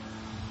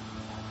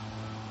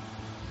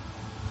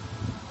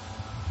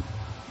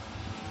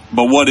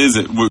 But what is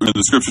it?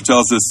 The scripture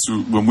tells us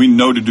when we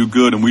know to do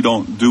good and we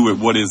don't do it,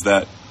 what is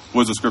that?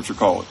 What does the scripture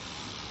call it?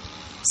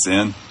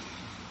 Sin.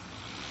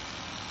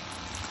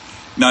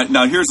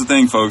 Now here's the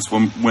thing, folks.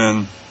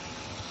 When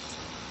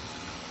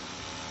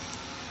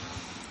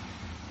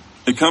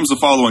it comes to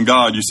following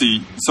God, you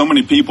see, so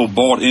many people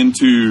bought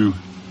into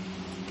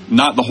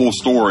not the whole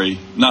story,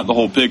 not the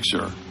whole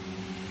picture.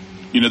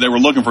 They were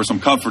looking for some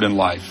comfort in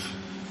life.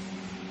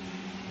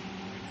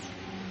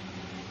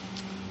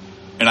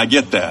 And I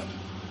get that.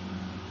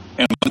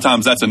 And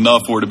sometimes that's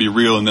enough for it to be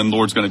real, and then the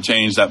Lord's going to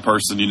change that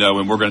person, and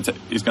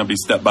He's going to be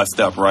step by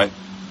step, right?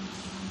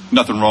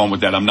 Nothing wrong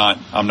with that. I'm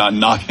not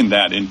knocking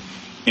that in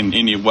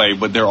any way,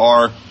 but there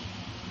are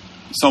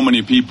so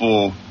many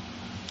people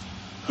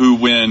who,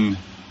 when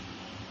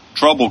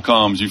trouble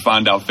comes, you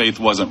find out faith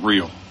wasn't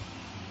real.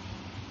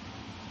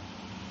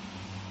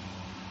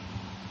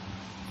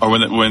 Or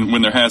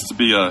when there has to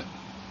be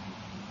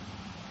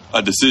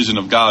a decision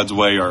of God's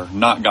way or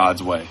not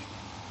God's way.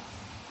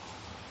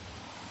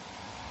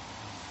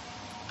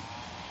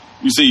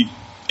 You see,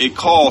 it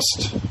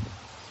cost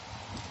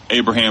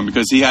Abraham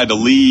because he had to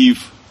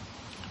leave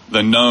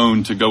the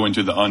known to go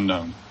into the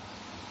unknown.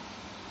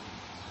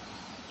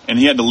 And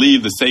he had to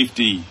leave the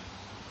safety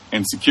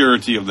and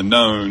security of the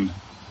known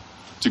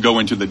to go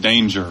into the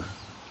danger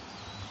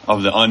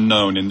of the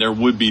unknown. And there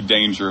would be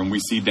danger, and we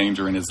see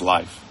danger in his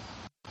life.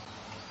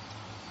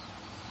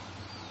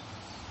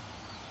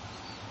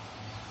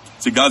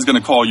 See, God's going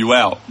to call you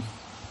out,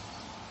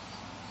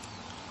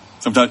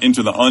 sometimes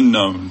into the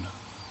unknown.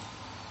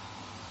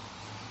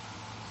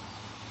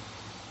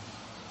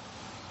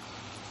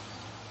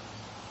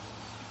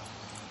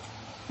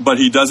 But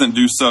he doesn't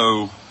do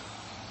so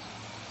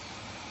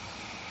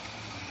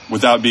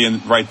without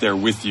being right there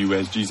with you,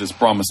 as Jesus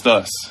promised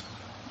us.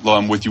 Lo,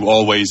 I'm with you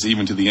always,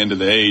 even to the end of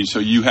the age. So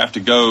you have to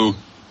go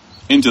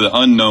into the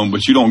unknown,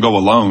 but you don't go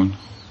alone.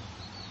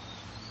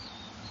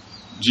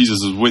 Jesus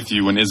is with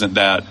you, and isn't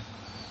that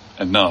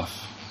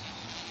enough?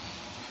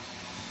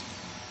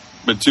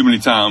 But too many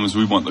times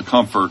we want the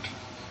comfort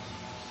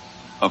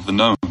of the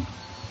known.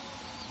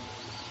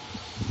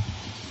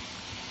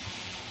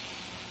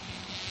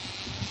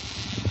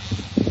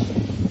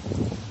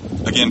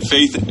 Again,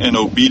 faith and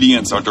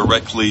obedience are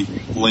directly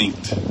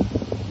linked.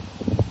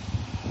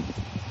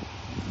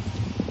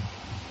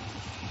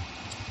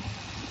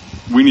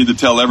 We need to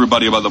tell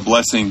everybody about the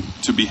blessing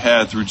to be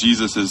had through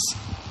Jesus. As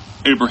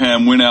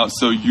Abraham went out,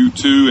 so you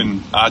too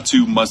and I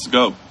too must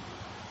go.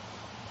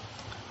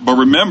 But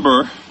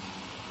remember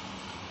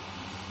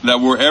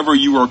that wherever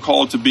you are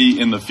called to be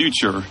in the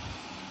future,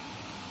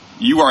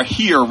 you are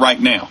here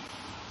right now.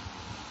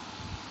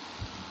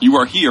 You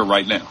are here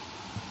right now.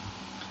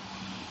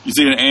 You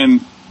see,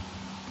 and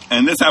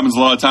this happens a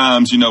lot of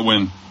times,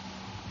 when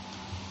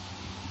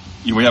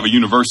we have a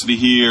university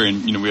here,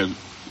 and we have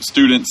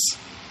students,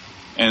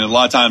 and a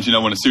lot of times,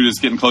 when a student's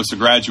getting close to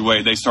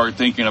graduate, they start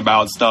thinking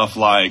about stuff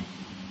like,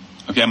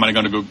 okay, am I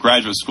going to go to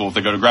graduate school? If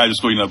they go to graduate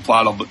school,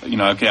 apply to,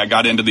 okay, I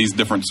got into these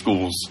different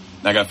schools,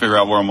 and I got to figure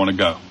out where I'm going to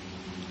go.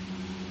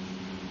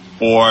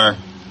 Or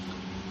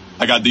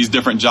I got these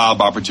different job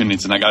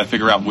opportunities, and I got to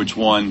figure out which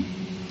one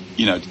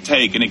to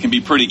take. And it can be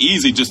pretty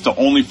easy just to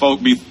only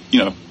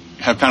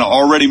have kind of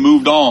already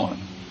moved on.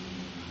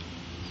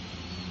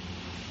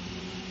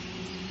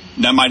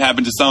 That might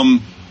happen to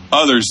some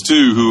others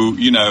too, who,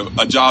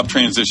 a job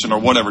transition or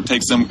whatever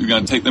takes them,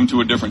 going to take them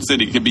to a different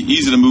city. It can be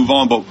easy to move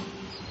on, but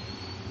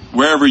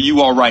wherever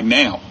you are right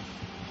now,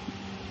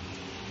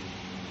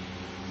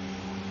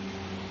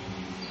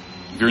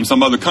 if you're in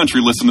some other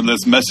country, listen to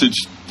this message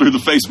through the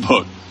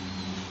Facebook,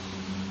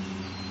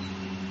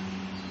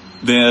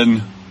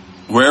 then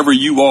wherever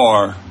you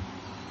are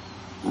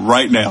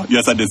right now.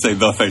 Yes, I did say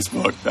the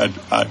Facebook.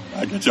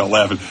 I get y'all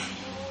laughing.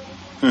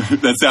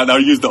 I'll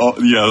use the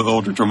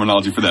older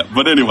terminology for that.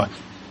 But anyway,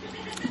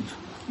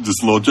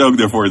 just a little joke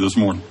there for you this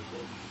morning.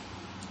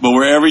 But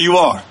wherever you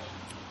are,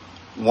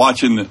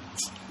 watching this,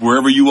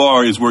 wherever you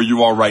are is where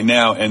you are right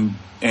now,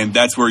 and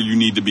that's where you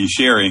need to be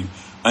sharing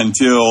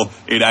until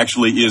it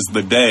actually is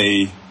the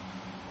day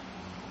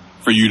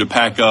for you to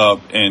pack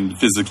up and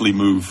physically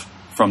move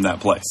from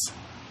that place.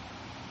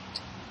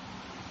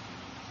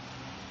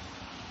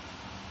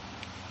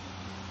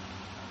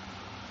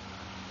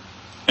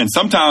 And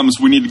sometimes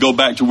we need to go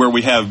back to where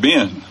we have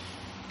been.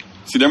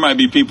 See, there might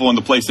be people in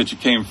the place that you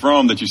came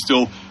from that you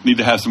still need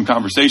to have some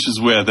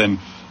conversations with. And,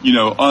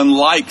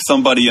 unlike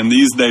somebody in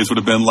these days would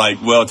have been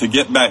like, well, to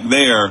get back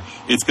there,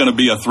 it's going to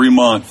be a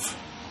 3-month,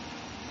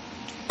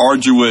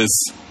 arduous,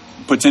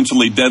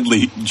 potentially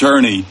deadly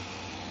journey.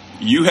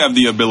 You have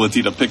the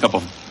ability to pick up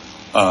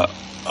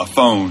a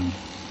phone.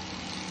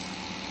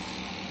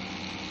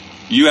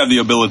 You have the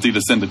ability to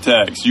send a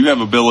text. You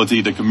have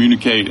ability to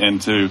communicate and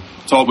to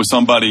talk with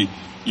somebody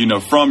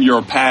from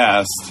your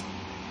past,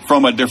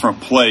 from a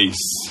different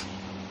place,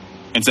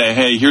 and say,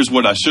 hey, here's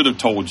what I should have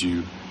told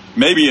you.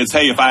 Maybe it's,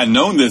 hey, if I had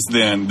known this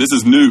then, this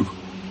is new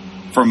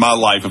for my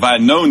life. If I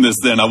had known this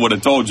then, I would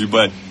have told you.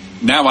 But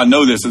now I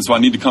know this, and so I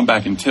need to come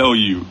back and tell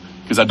you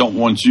because I don't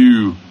want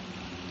you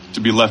to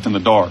be left in the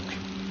dark.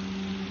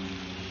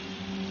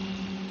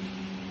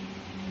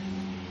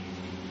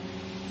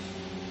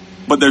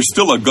 But there's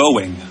still a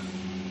going.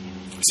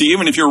 See,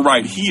 even if you're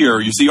right here,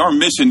 you see, our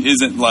mission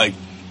isn't like,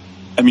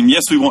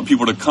 yes, we want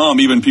people to come,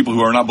 even people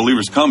who are not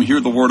believers, come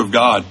hear the word of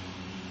God,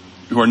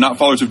 who are not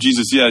followers of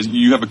Jesus. Yes,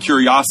 you have a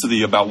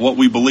curiosity about what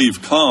we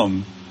believe.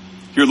 Come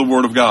hear the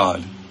word of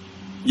God.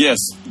 Yes,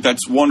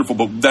 that's wonderful,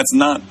 but that's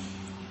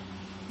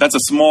a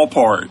small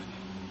part.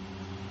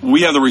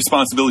 We have the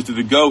responsibility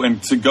to go,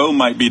 and to go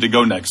might be to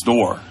go next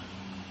door.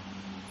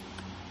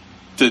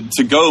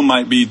 To go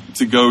might be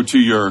to go to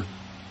your,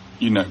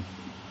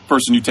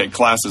 person you take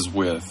classes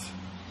with,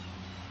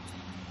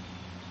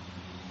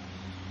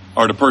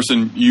 or the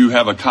person you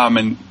have a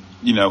common,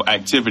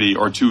 activity,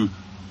 or to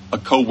a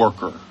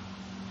coworker.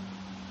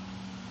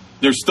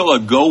 There's still a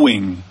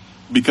going,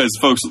 because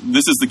folks,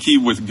 this is the key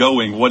with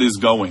going. What is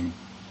going?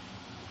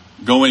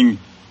 Going,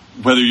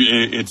 whether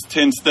it's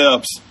 10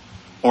 steps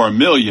or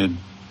 1,000,000,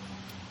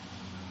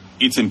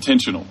 it's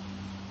intentional.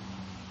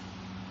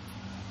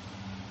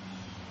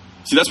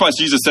 See, that's why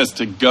Jesus says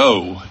to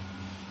go,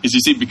 is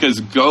because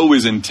go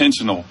is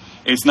intentional.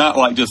 It's not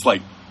like just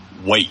like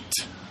wait.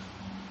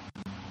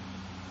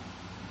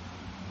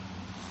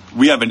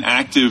 we have an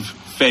active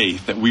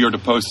faith that we are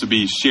supposed to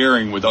be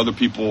sharing with other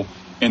people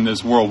in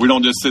this world. We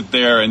don't just sit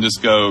there and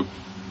just go,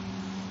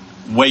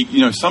 wait.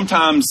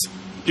 Sometimes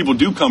people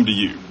do come to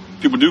you.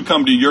 People do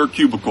come to your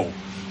cubicle.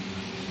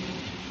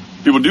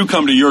 People do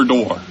come to your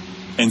door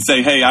and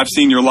say, hey, I've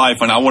seen your life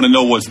and I want to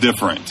know what's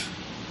different.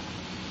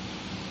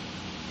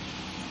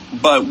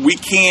 But we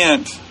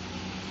can't,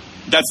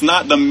 that's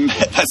not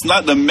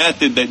the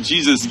method that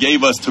Jesus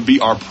gave us to be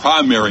our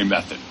primary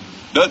method.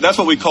 That's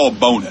what we call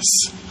bonus.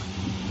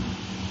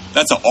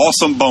 That's an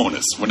awesome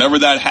bonus. Whenever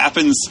that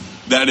happens,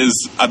 that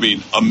is,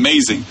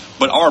 amazing.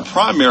 But our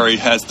primary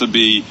has to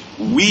be,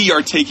 we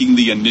are taking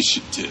the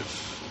initiative.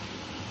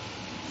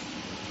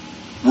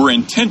 We're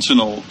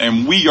intentional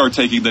and we are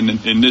taking the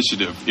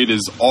initiative. It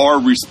is our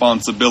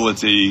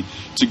responsibility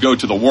to go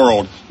to the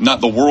world,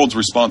 not the world's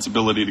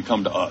responsibility to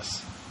come to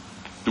us.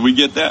 Do we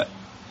get that?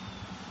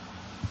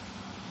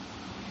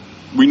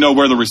 We know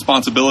where the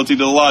responsibility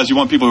lies. You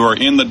want people who are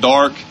in the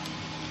dark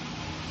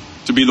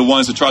to be the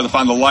ones to try to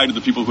find the light, of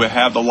the people who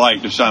have the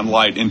light to shine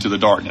light into the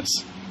darkness.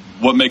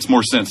 What makes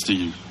more sense to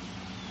you?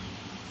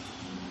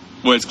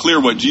 Well, it's clear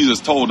what Jesus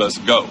told us,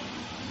 go.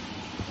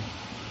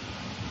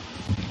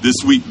 This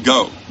week,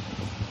 go.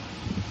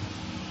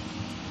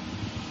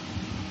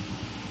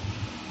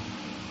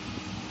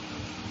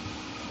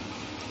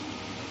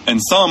 And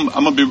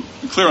I'm going to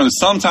be clear on this,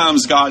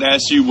 sometimes God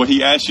asks you what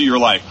he asks you, you're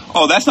like,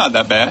 oh, that's not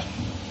that bad.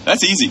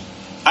 That's easy.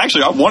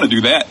 Actually, I want to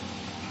do that.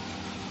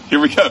 Here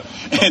we go.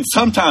 And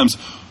sometimes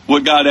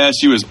what God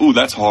asks you is, ooh,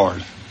 that's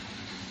hard.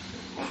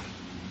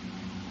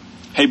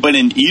 Hey, but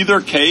in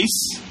either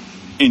case,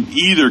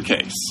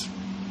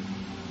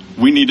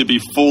 we need to be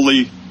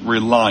fully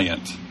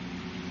reliant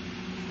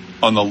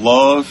on the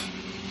love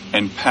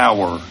and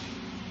power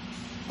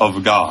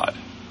of God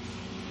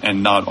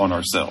and not on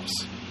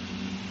ourselves.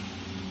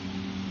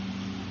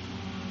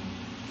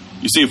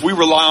 You see, if we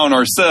rely on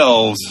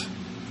ourselves,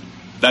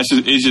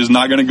 it's just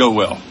not going to go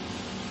well.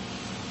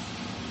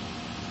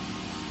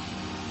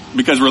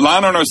 Because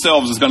relying on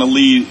ourselves is going to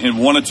lead in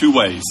one of two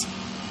ways.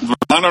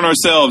 Relying on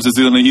ourselves is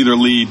going to either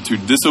lead to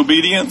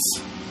disobedience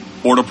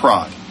or to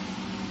pride.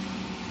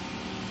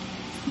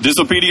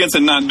 Disobedience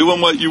and not doing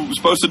what you're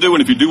supposed to do.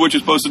 And if you do what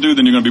you're supposed to do,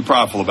 then you're going to be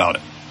prideful about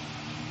it.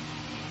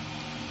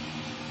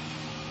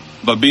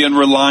 But being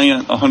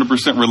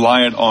 100%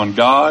 reliant on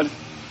God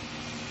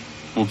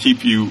will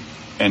keep you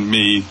and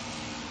me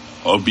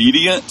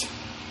obedient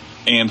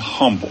and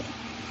humble.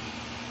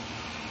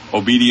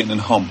 Obedient and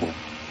humble.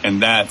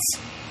 And that's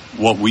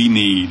what we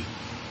need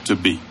to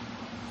be.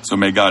 So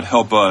may God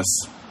help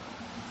us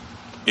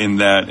in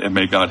that, and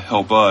may God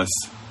help us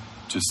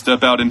to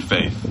step out in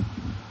faith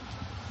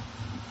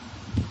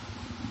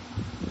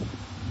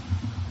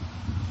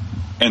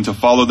and to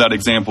follow that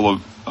example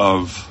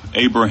of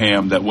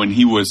Abraham, that when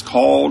he was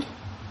called,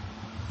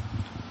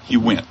 he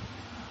went.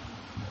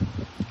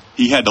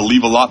 He had to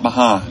leave a lot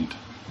behind.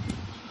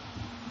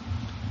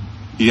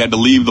 He had to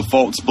leave the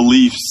false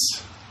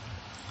beliefs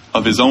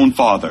of his own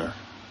father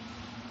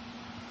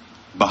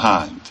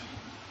behind.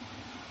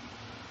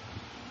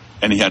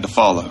 And he had to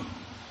follow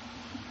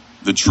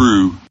the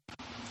true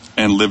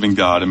and living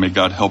God. And may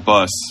God help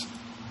us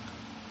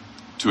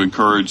to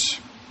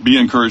be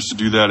encouraged to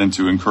do that, and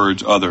to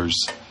encourage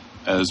others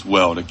as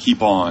well to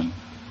keep on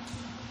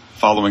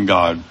following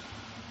God,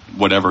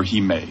 whatever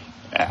he may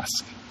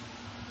ask.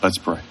 Let's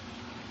pray.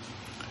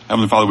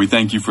 Heavenly Father, we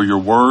thank you for your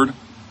word,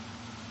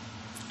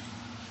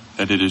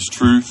 that it is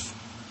truth.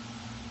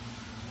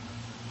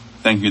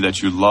 Thank you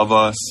that you love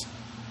us,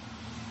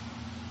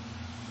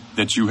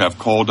 that you have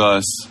called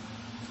us.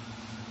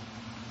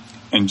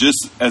 And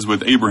just as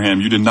with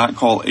Abraham, you did not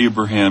call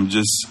Abraham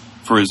just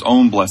for his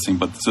own blessing,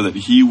 but so that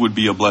he would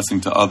be a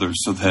blessing to others,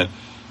 so that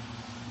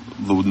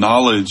the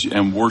knowledge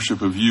and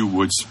worship of you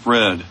would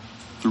spread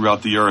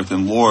throughout the earth.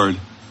 And Lord,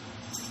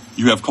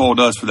 you have called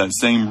us for that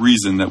same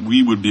reason, that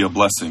we would be a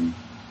blessing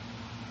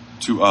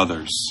to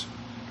others,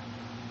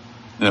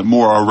 that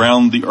more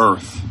around the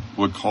earth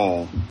would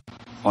call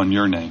on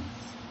your name.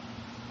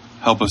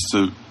 Help us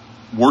to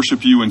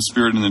worship you in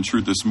spirit and in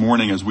truth this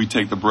morning as we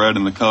take the bread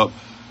and the cup.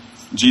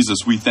 Jesus,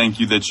 we thank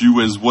you that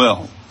you as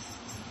well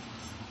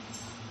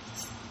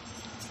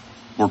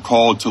were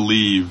called to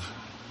leave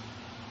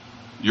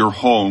your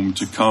home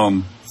to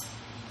come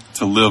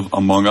to live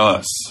among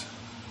us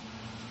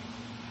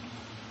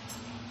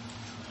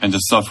and to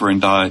suffer and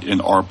die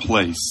in our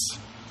place.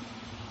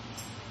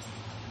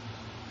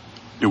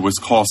 It was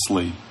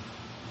costly,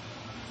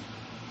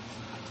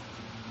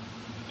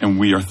 and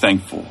we are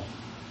thankful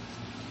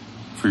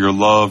for your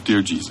love,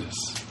 dear Jesus.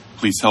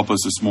 Please help us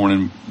this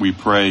morning, we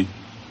pray,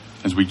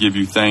 as we give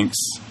you thanks.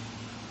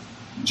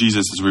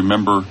 Jesus, as we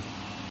remember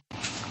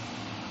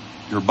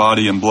your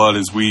body and blood,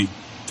 as we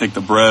take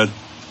the bread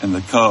and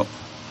the cup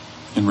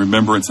in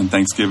remembrance and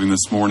thanksgiving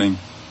this morning,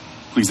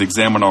 please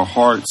examine our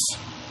hearts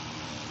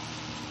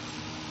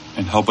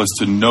and help us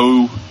to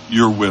know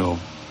your will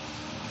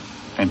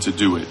and to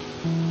do it.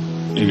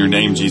 In your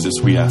name, Jesus,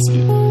 we ask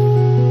it.